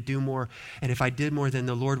more. And if I did more, then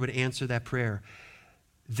the Lord would answer that prayer.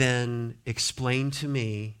 Then explain to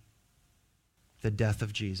me the death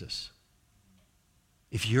of Jesus.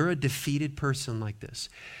 If you're a defeated person like this,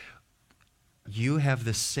 you have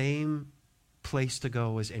the same place to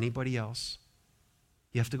go as anybody else.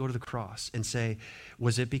 You have to go to the cross and say,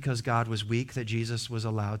 was it because God was weak that Jesus was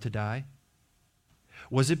allowed to die?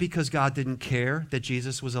 Was it because God didn't care that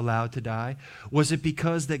Jesus was allowed to die? Was it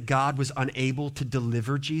because that God was unable to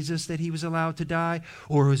deliver Jesus that he was allowed to die?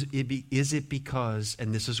 Or is it because,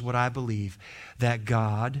 and this is what I believe, that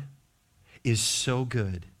God is so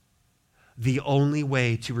good, the only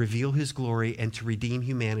way to reveal his glory and to redeem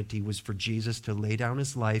humanity was for Jesus to lay down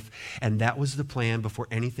his life, and that was the plan before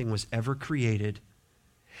anything was ever created.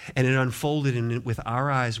 And it unfolded, and with our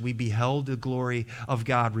eyes we beheld the glory of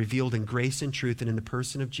God revealed in grace and truth and in the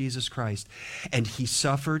person of Jesus Christ. And he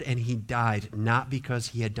suffered and he died, not because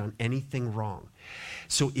he had done anything wrong.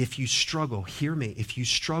 So if you struggle, hear me, if you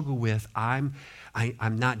struggle with, I'm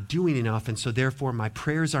not doing enough, and so therefore my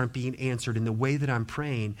prayers aren't being answered in the way that I'm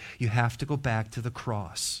praying, you have to go back to the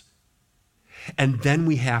cross. And then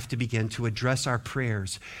we have to begin to address our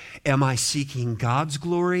prayers. Am I seeking God's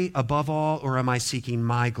glory above all, or am I seeking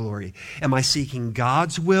my glory? Am I seeking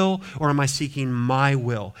God's will, or am I seeking my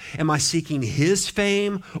will? Am I seeking his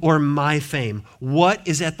fame or my fame? What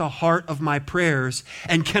is at the heart of my prayers,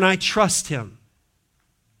 and can I trust him?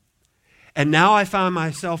 And now I found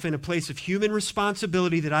myself in a place of human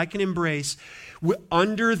responsibility that I can embrace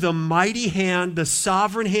under the mighty hand, the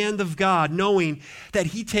sovereign hand of God, knowing that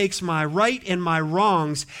he takes my right and my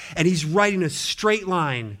wrongs and he's writing a straight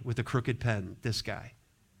line with a crooked pen, this guy.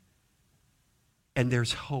 And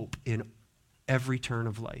there's hope in every turn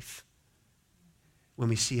of life when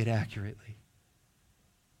we see it accurately.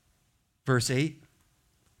 Verse 8,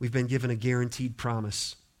 we've been given a guaranteed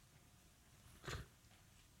promise.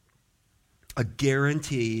 A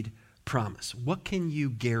guaranteed promise. What can you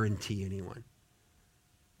guarantee anyone?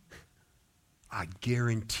 I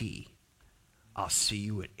guarantee I'll see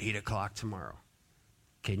you at 8 o'clock tomorrow.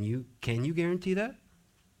 Can you guarantee that?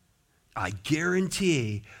 I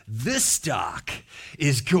guarantee this stock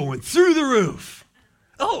is going through the roof.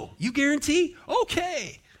 Oh, you guarantee?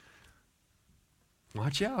 Okay.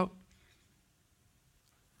 Watch out.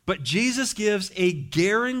 But Jesus gives a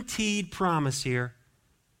guaranteed promise here.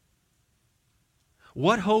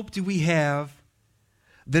 What hope do we have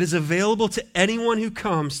that is available to anyone who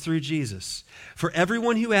comes through Jesus? For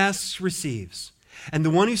everyone who asks receives, and the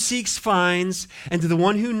one who seeks finds, and to the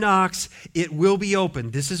one who knocks it will be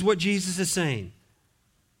opened. This is what Jesus is saying.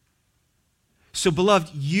 So,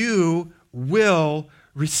 beloved, you will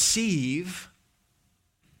receive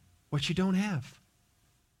what you don't have.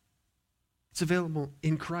 It's available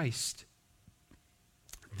in Christ.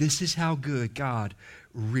 This is how good God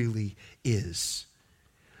really is.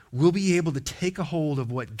 we'll be able to take a hold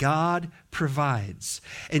of what God provides.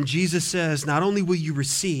 And Jesus says, not only will you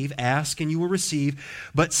receive, ask and you will receive,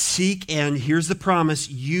 but seek, and here's the promise,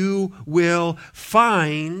 you will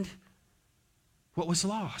find what was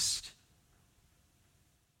lost.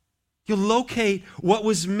 You'll locate what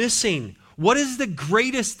was missing. What is the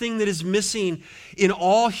greatest thing that is missing in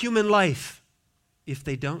all human life? If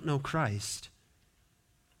they don't know Christ,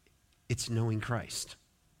 it's knowing Christ.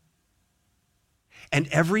 And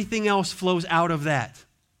everything else flows out of that.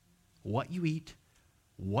 What you eat,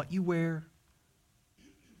 what you wear,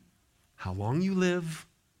 how long you live.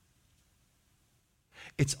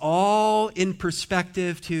 It's all in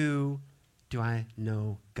perspective to, do I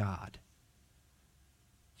know God?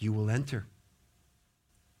 You will enter.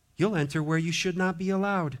 You'll enter where you should not be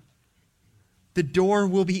allowed. The door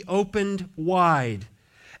will be opened wide.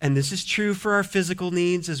 And this is true for our physical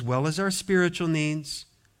needs as well as our spiritual needs.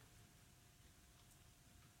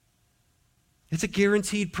 It's a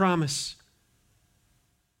guaranteed promise.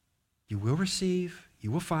 You will receive, you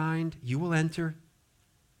will find, you will enter.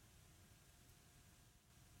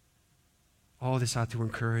 All this ought to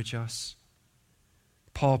encourage us.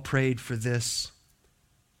 Paul prayed for this.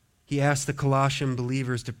 He asked the Colossian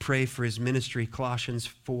believers to pray for his ministry. Colossians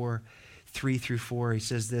 4, 3 through 4. He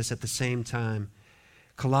says this at the same time.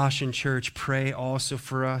 Colossian church, pray also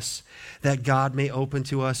for us that God may open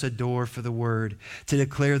to us a door for the word to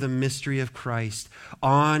declare the mystery of Christ,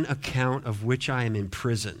 on account of which I am in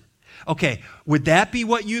prison. Okay, would that be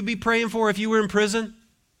what you'd be praying for if you were in prison?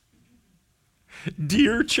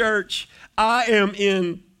 Dear church, I am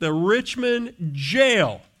in the Richmond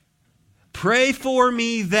jail. Pray for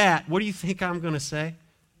me that. What do you think I'm going to say?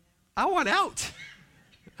 I want out.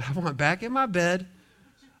 I want back in my bed.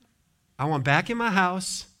 I want back in my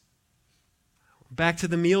house, back to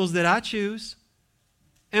the meals that I choose.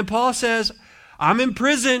 And Paul says, I'm in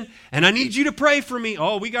prison and I need you to pray for me.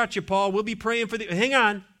 Oh, we got you, Paul. We'll be praying for you. Hang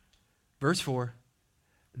on. Verse 4,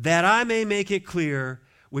 that I may make it clear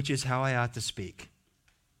which is how I ought to speak.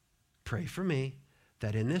 Pray for me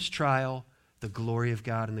that in this trial, the glory of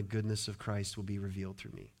God and the goodness of Christ will be revealed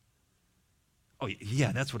through me. Oh,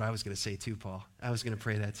 yeah, that's what I was going to say too, Paul. I was going to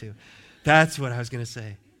pray that too. That's what I was going to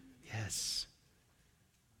say. Yes.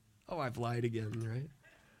 Oh, I've lied again, right?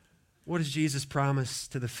 What does Jesus promise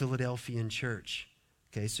to the Philadelphian church?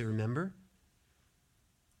 Okay, so remember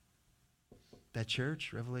that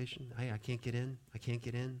church, Revelation? I can't get in. I can't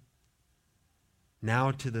get in.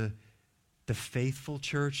 Now to the faithful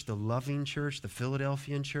church, the loving church, the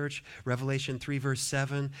Philadelphian church, Revelation 3 verse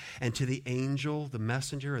 7, and to the angel, the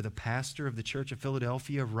messenger, or the pastor of the church of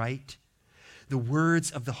Philadelphia, write the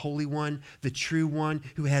words of the Holy One, the true one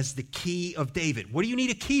who has the key of David. What do you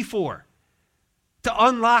need a key for? To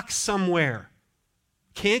unlock somewhere.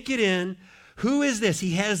 Can't get in. Who is this?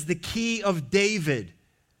 He has the key of David.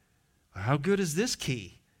 How good is this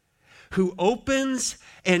key? Who opens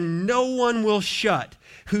and no one will shut.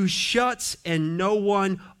 Who shuts and no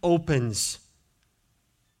one opens.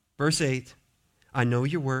 Verse 8, I know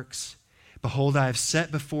your works. Behold, I have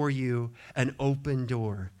set before you an open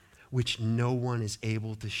door, which no one is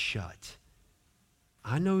able to shut.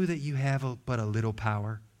 I know that you have but a little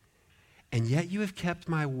power, and yet you have kept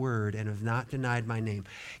my word and have not denied my name.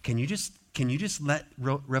 Can you just let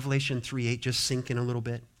Revelation 3:8 just sink in a little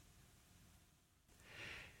bit?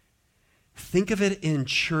 Think of it in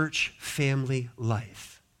church family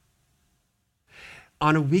life.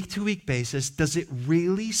 On a week-to-week basis, does it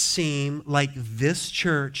really seem like this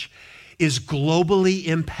church is globally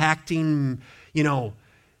impacting,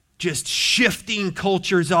 just shifting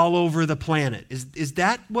cultures all over the planet? Is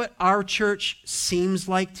that what our church seems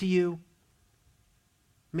like to you?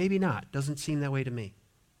 Maybe not. Doesn't seem that way to me.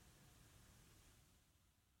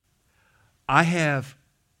 I have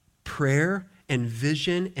prayer and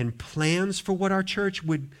vision and plans for what our church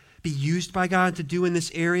would be used by God to do in this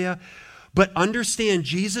area. But understand,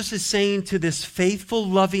 Jesus is saying to this faithful,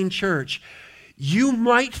 loving church, you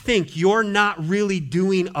might think you're not really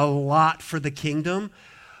doing a lot for the kingdom,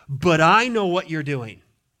 but I know what you're doing.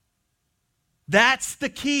 That's the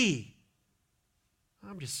key.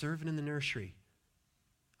 I'm just serving in the nursery.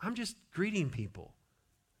 I'm just greeting people.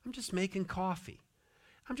 I'm just making coffee.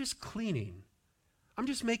 I'm just cleaning. I'm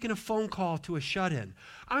just making a phone call to a shut-in.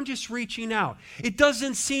 I'm just reaching out. It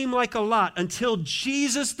doesn't seem like a lot until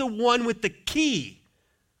Jesus, the one with the key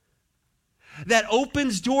that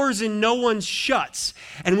opens doors and no one shuts.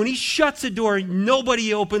 And when he shuts a door,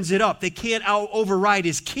 nobody opens it up. They can't override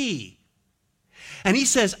his key. And he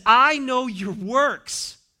says, I know your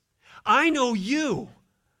works. I know you.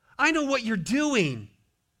 I know what you're doing.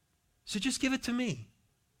 So just give it to me.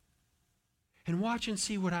 And watch and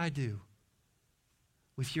see what I do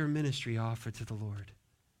with your ministry offered to the Lord.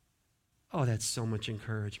 Oh, that's so much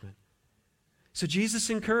encouragement. So Jesus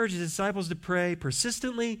encouraged his disciples to pray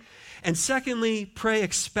persistently, and secondly, pray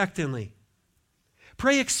expectantly.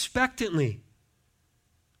 Pray expectantly.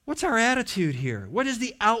 What's our attitude here? What is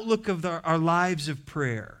the outlook of our lives of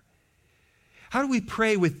prayer? How do we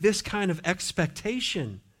pray with this kind of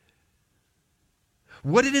expectation?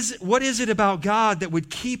 What is it about God that would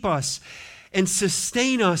keep us and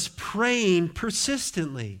sustain us praying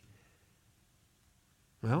persistently?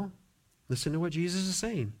 Well, listen to what Jesus is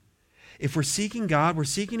saying. If we're seeking God, we're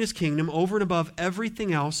seeking his kingdom over and above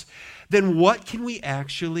everything else, then what can we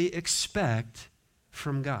actually expect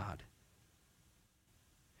from God?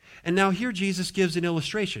 And now here Jesus gives an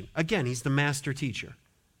illustration. Again, he's the master teacher.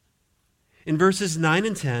 In verses 9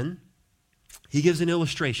 and 10, he gives an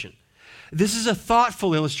illustration. This is a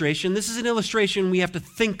thoughtful illustration. This is an illustration we have to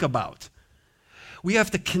think about. We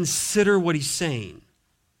have to consider what he's saying.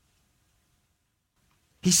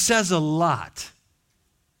 He says a lot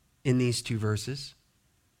in these two verses.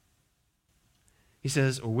 He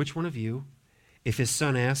says, or which one of you, if his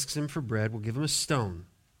son asks him for bread, will give him a stone?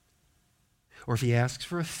 Or if he asks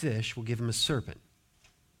for a fish, will give him a serpent?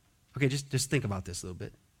 Okay, just think about this a little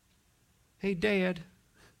bit. Hey, Dad,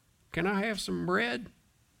 can I have some bread?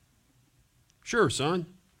 Sure, son.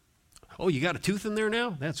 Oh, you got a tooth in there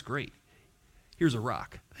now? That's great. Here's a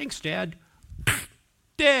rock. Thanks, Dad.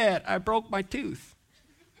 Dad, I broke my tooth.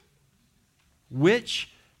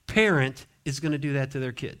 Which parent is going to do that to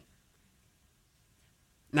their kid?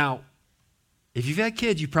 Now, if you've had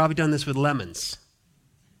kids, you've probably done this with lemons,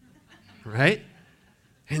 right?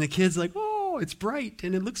 And the kid's like, oh, it's bright,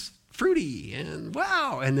 and it looks fruity, and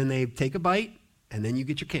wow. And then they take a bite, and then you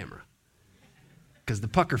get your camera. Because the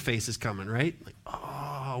pucker face is coming, right? Like,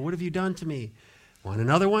 oh, what have you done to me? Want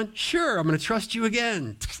another one? Sure, I'm going to trust you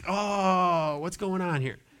again. Oh, what's going on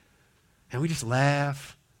here? And we just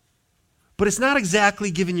laugh. But it's not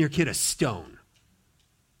exactly giving your kid a stone.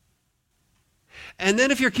 And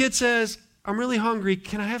then if your kid says, I'm really hungry,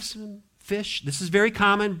 can I have some fish? This is very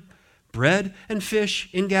common. Bread and fish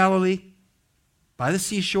in Galilee, by the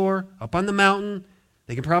seashore, up on the mountain.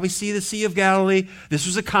 They can probably see the Sea of Galilee. This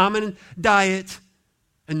was a common diet,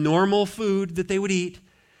 a normal food that they would eat.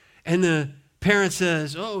 And the parent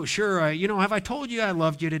says, oh, sure, have I told you I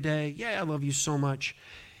loved you today? Yeah, I love you so much.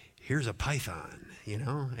 Here's a python,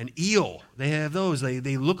 an eel. They have those.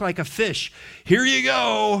 They look like a fish. Here you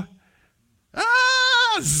go.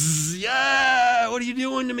 Yeah, what are you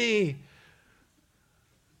doing to me?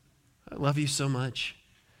 I love you so much.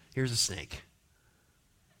 Here's a snake.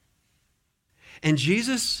 And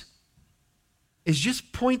Jesus is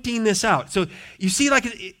just pointing this out. So you see,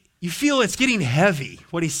 you feel it's getting heavy,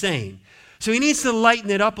 what he's saying. So he needs to lighten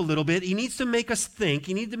it up a little bit. He needs to make us think.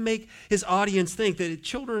 He needs to make his audience think that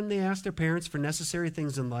children, they ask their parents for necessary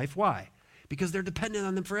things in life. Why? Because they're dependent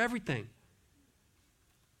on them for everything.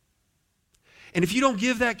 And if you don't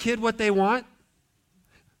give that kid what they want,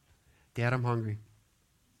 Dad, I'm hungry.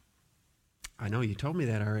 I know you told me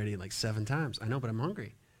that already like 7 times. I know, but I'm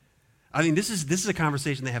hungry. I mean, this is a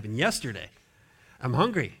conversation that happened yesterday. I'm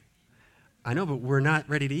hungry. I know, but we're not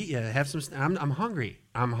ready to eat yet. Have some. I'm hungry.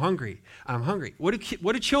 I'm hungry. I'm hungry. What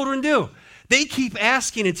do children do? They keep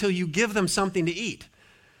asking until you give them something to eat.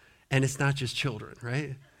 And it's not just children,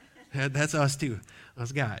 right? That's us too,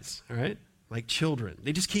 us guys, all right? Like children.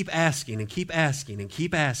 They just keep asking and keep asking and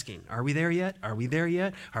keep asking. Are we there yet? Are we there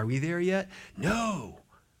yet? Are we there yet? No.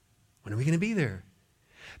 When are we going to be there?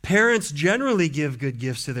 Parents generally give good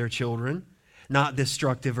gifts to their children, not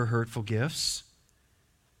destructive or hurtful gifts.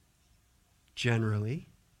 Generally,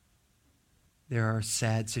 there are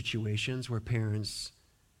sad situations where parents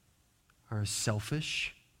are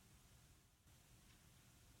selfish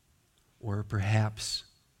or perhaps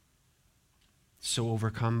so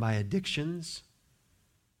overcome by addictions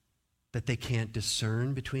that they can't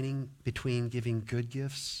discern between giving good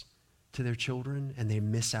gifts to their children, and they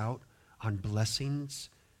miss out on blessings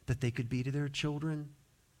that they could be to their children.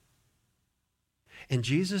 And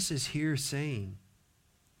Jesus is here saying,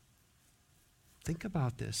 think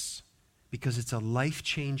about this, because it's a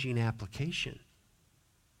life-changing application.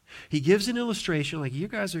 He gives an illustration like, you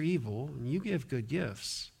guys are evil and you give good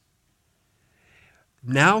gifts.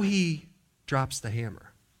 Now he drops the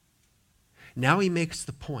hammer. Now he makes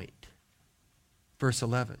the point. Verse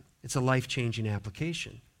 11, it's a life-changing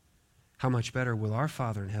application. How much better will our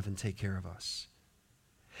Father in heaven take care of us?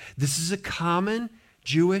 This is a common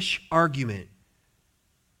Jewish argument.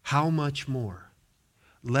 How much more?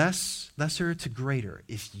 Lesser to greater.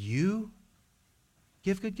 If you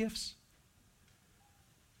give good gifts,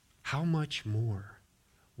 how much more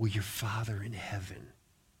will your Father in heaven?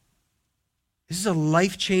 This is a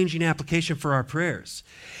life-changing application for our prayers.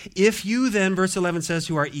 If you then, verse 11 says,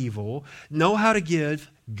 who are evil, know how to give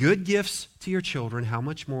good gifts to your children, how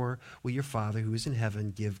much more will your Father who is in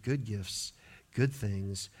heaven give good gifts, good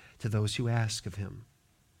things to those who ask of him?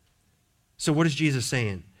 So what is Jesus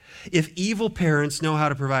saying? If evil parents know how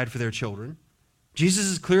to provide for their children, Jesus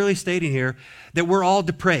is clearly stating here that we're all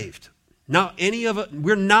depraved. Now,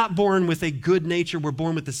 we're not born with a good nature. We're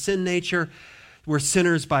born with the sin nature. We're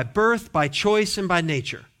sinners by birth, by choice, and by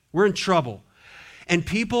nature. We're in trouble. And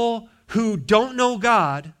people who don't know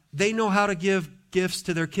God, they know how to give gifts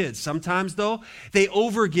to their kids. Sometimes, though, they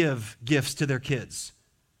overgive gifts to their kids.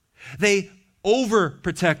 They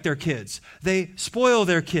overprotect their kids. They spoil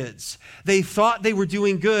their kids. They thought they were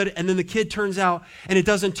doing good, and then the kid turns out, and it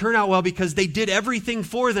doesn't turn out well because they did everything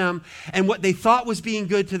for them, and what they thought was being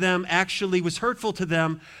good to them actually was hurtful to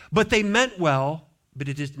them, but they meant well, but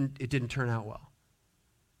it didn't turn out well.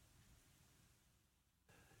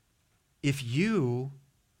 If you,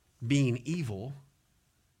 being evil,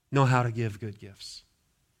 know how to give good gifts,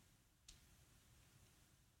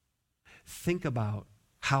 think about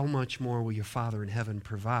how much more will your Father in heaven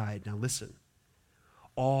provide, now listen,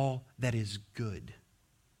 all that is good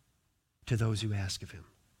to those who ask of him.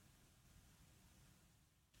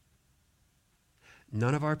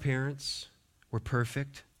 None of our parents were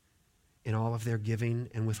perfect in all of their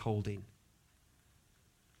giving and withholding.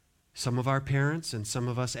 Some of our parents and some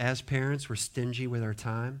of us as parents were stingy with our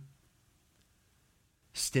time,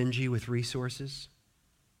 stingy with resources,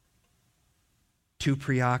 too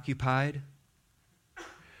preoccupied.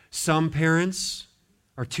 Some parents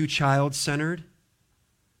are too child-centered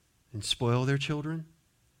and spoil their children.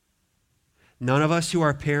 None of us who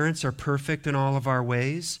are parents are perfect in all of our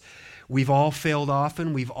ways. We've all failed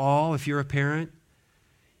often. If you're a parent,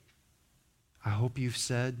 I hope you've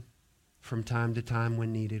said from time to time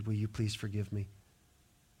when needed, will you please forgive me?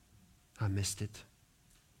 I missed it.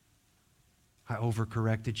 I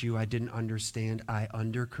overcorrected you. I didn't understand. I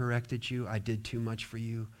undercorrected you. I did too much for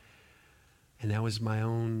you. And that was my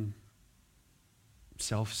own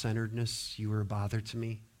self-centeredness. You were a bother to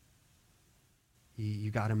me.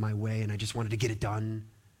 You got in my way, and I just wanted to get it done.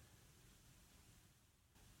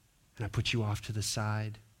 And I put you off to the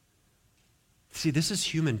side. See, this is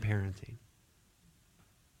human parenting.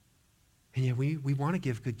 And yet we want to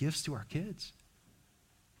give good gifts to our kids.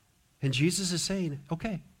 And Jesus is saying,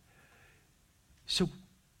 okay, so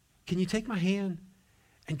can you take my hand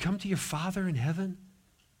and come to your Father in heaven?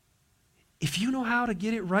 If you know how to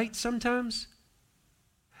get it right sometimes,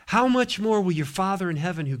 how much more will your Father in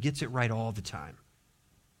heaven who gets it right all the time?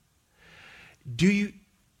 Do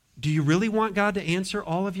you really want God to answer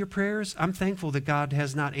all of your prayers? I'm thankful that God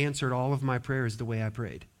has not answered all of my prayers the way I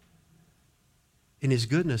prayed. In his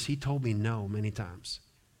goodness, he told me no many times.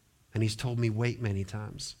 And he's told me wait many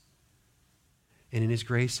times. And in his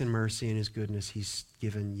grace and mercy and his goodness, he's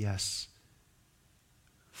given yes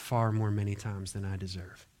far more many times than I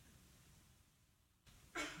deserve.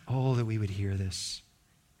 Oh, that we would hear this.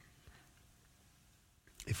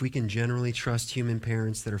 If we can generally trust human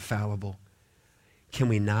parents that are fallible, can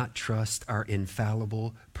we not trust our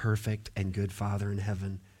infallible, perfect, and good Father in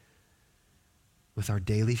heaven with our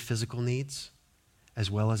daily physical needs as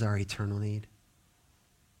well as our eternal need?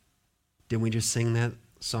 Didn't we just sing that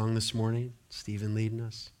song this morning? Stephen leading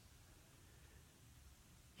us.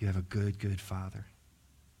 You have a good, good Father.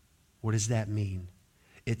 What does that mean?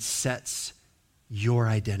 It sets your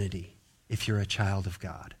identity if you're a child of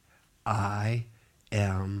God. I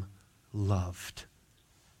am loved.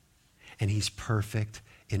 And he's perfect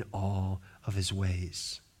in all of his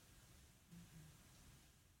ways.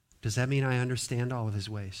 Does that mean I understand all of his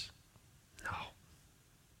ways?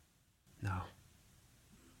 No.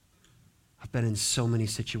 I've been in so many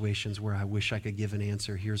situations where I wish I could give an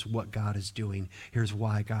answer. Here's what God is doing. Here's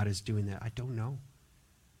why God is doing that. I don't know.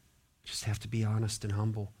 Just have to be honest and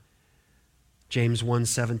humble. James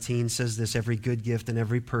 1:17 says this, every good gift and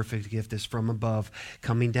every perfect gift is from above,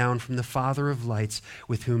 coming down from the Father of lights,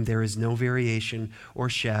 with whom there is no variation or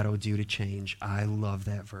shadow due to change. I love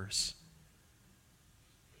that verse.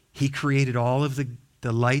 He created all of the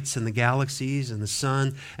lights and the galaxies and the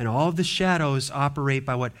sun, and all of the shadows operate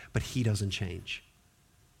by what? But he doesn't change.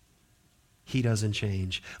 He doesn't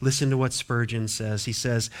change. Listen to what Spurgeon says. He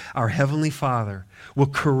says, our Heavenly Father will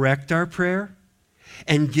correct our prayer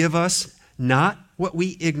and give us not what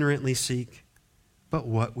we ignorantly seek, but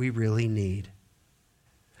what we really need.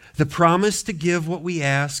 The promise to give what we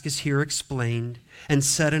ask is here explained and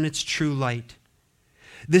set in its true light.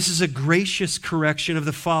 This is a gracious correction of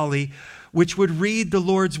the folly which would read the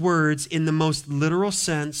Lord's words in the most literal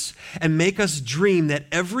sense and make us dream that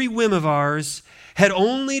every whim of ours had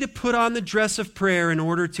only to put on the dress of prayer in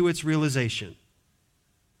order to its realization.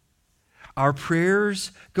 Our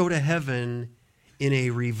prayers go to heaven in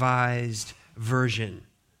a revised version.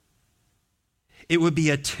 It would be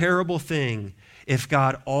a terrible thing if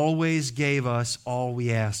God always gave us all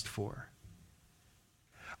we asked for.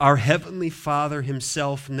 Our Heavenly Father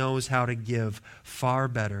himself knows how to give far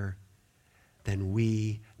better than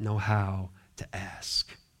we know how to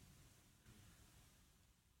ask.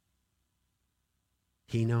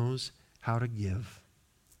 He knows how to give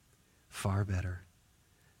far better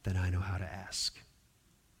than I know how to ask.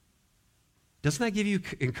 Doesn't that give you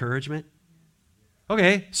encouragement?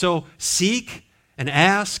 Okay, so seek and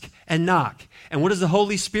ask and knock. And what does the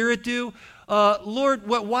Holy Spirit do? Lord,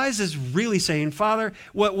 what Wise is really saying, Father,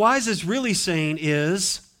 what Wise is really saying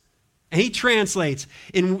is, and he translates,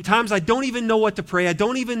 in times I don't even know what to pray, I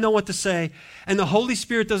don't even know what to say, and the Holy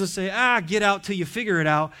Spirit doesn't say, get out till you figure it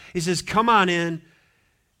out. He says, come on in,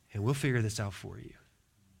 and we'll figure this out for you.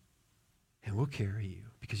 And we'll carry you,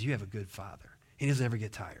 because you have a good Father. He doesn't ever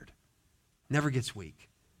get tired, never gets weak,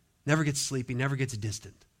 never gets sleepy, never gets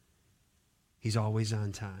distant. He's always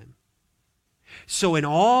on time. So in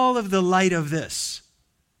all of the light of this,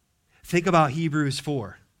 think about Hebrews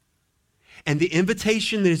 4 and the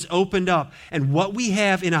invitation that is opened up and what we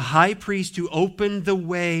have in a high priest who opened the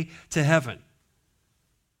way to heaven.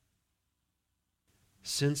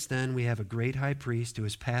 Since then, we have a great high priest who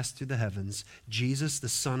has passed through the heavens, Jesus, the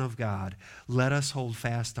Son of God. Let us hold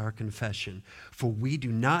fast our confession. For we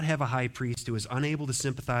do not have a high priest who is unable to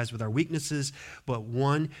sympathize with our weaknesses, but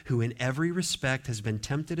one who in every respect has been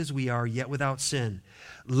tempted as we are, yet without sin.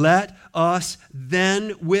 Let us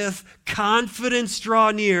then with confidence draw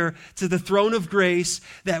near to the throne of grace,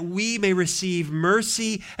 that we may receive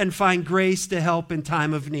mercy and find grace to help in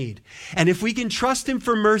time of need. And if we can trust him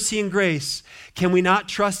for mercy and grace, can we not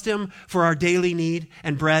trust him for our daily need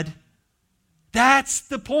and bread? That's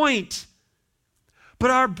the point. But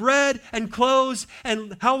our bread and clothes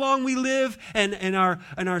and how long we live and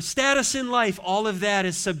our status in life, all of that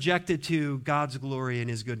is subjected to God's glory and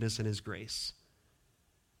his goodness and his grace.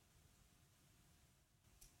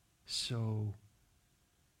 So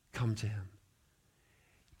come to him.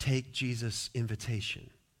 Take Jesus' invitation.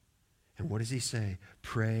 And what does he say?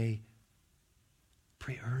 Pray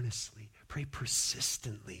earnestly. Pray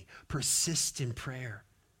persistently. Persist in prayer.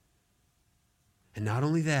 And not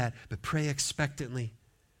only that, but pray expectantly.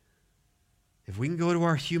 If we can go to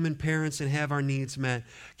our human parents and have our needs met,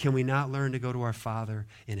 can we not learn to go to our Father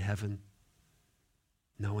in heaven,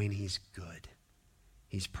 knowing he's good,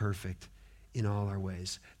 he's perfect in all our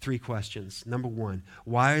ways? 3 questions. Number 1,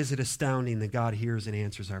 why is it astounding that God hears and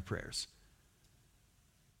answers our prayers?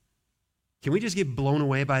 Can we just get blown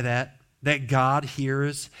away by that? That God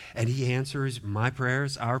hears and he answers my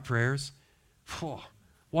prayers, our prayers?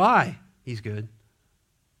 Why? He's good.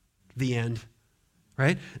 The end.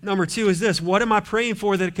 Right? Number 2 is this. What am I praying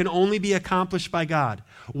for that can only be accomplished by God?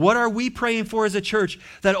 What are we praying for as a church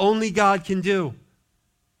that only God can do?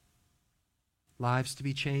 Lives to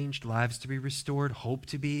be changed, lives to be restored, hope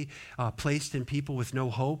to be placed in people with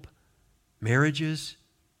no hope, marriages.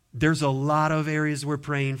 There's a lot of areas we're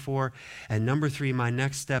praying for. And number 3, my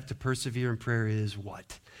next step to persevere in prayer is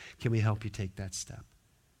what? Can we help you take that step?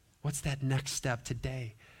 What's that next step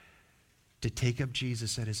today? To take up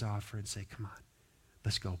Jesus at his offer and say, come on,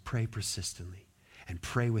 let's go. Pray persistently and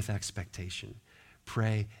pray with expectation.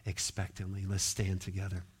 Pray expectantly. Let's stand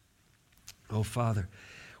together. Oh, Father,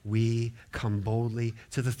 we come boldly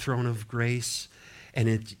to the throne of grace. And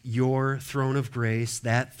it's your throne of grace,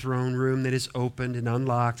 that throne room that is opened and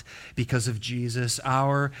unlocked because of Jesus,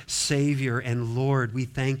 our Savior and Lord. We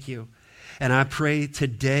thank you. And I pray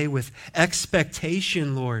today with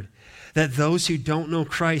expectation, Lord, that those who don't know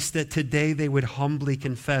Christ, that today they would humbly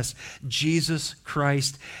confess Jesus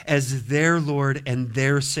Christ as their Lord and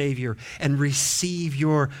their Savior and receive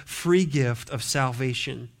your free gift of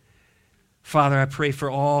salvation. Father, I pray for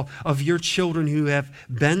all of your children who have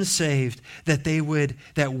been saved,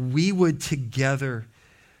 that we would together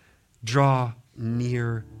draw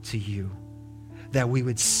near to you, that we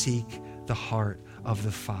would seek the heart of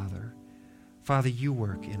the Father. Father, you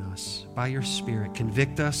work in us by your Spirit.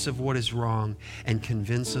 Convict us of what is wrong and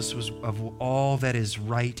convince us of all that is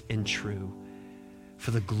right and true. For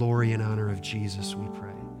the glory and honor of Jesus, we pray.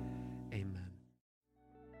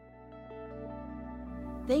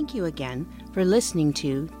 Thank you again for listening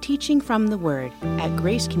to Teaching from the Word at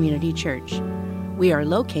Grace Community Church. We are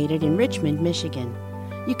located in Richmond, Michigan.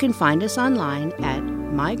 You can find us online at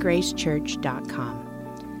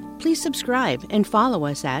mygracechurch.com. please subscribe and follow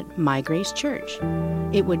us at My Grace Church.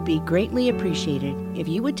 It would be greatly appreciated if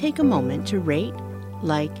you would take a moment to rate,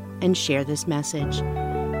 like, and share this message.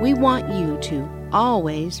 We want you to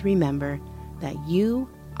always remember that you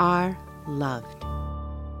are loved.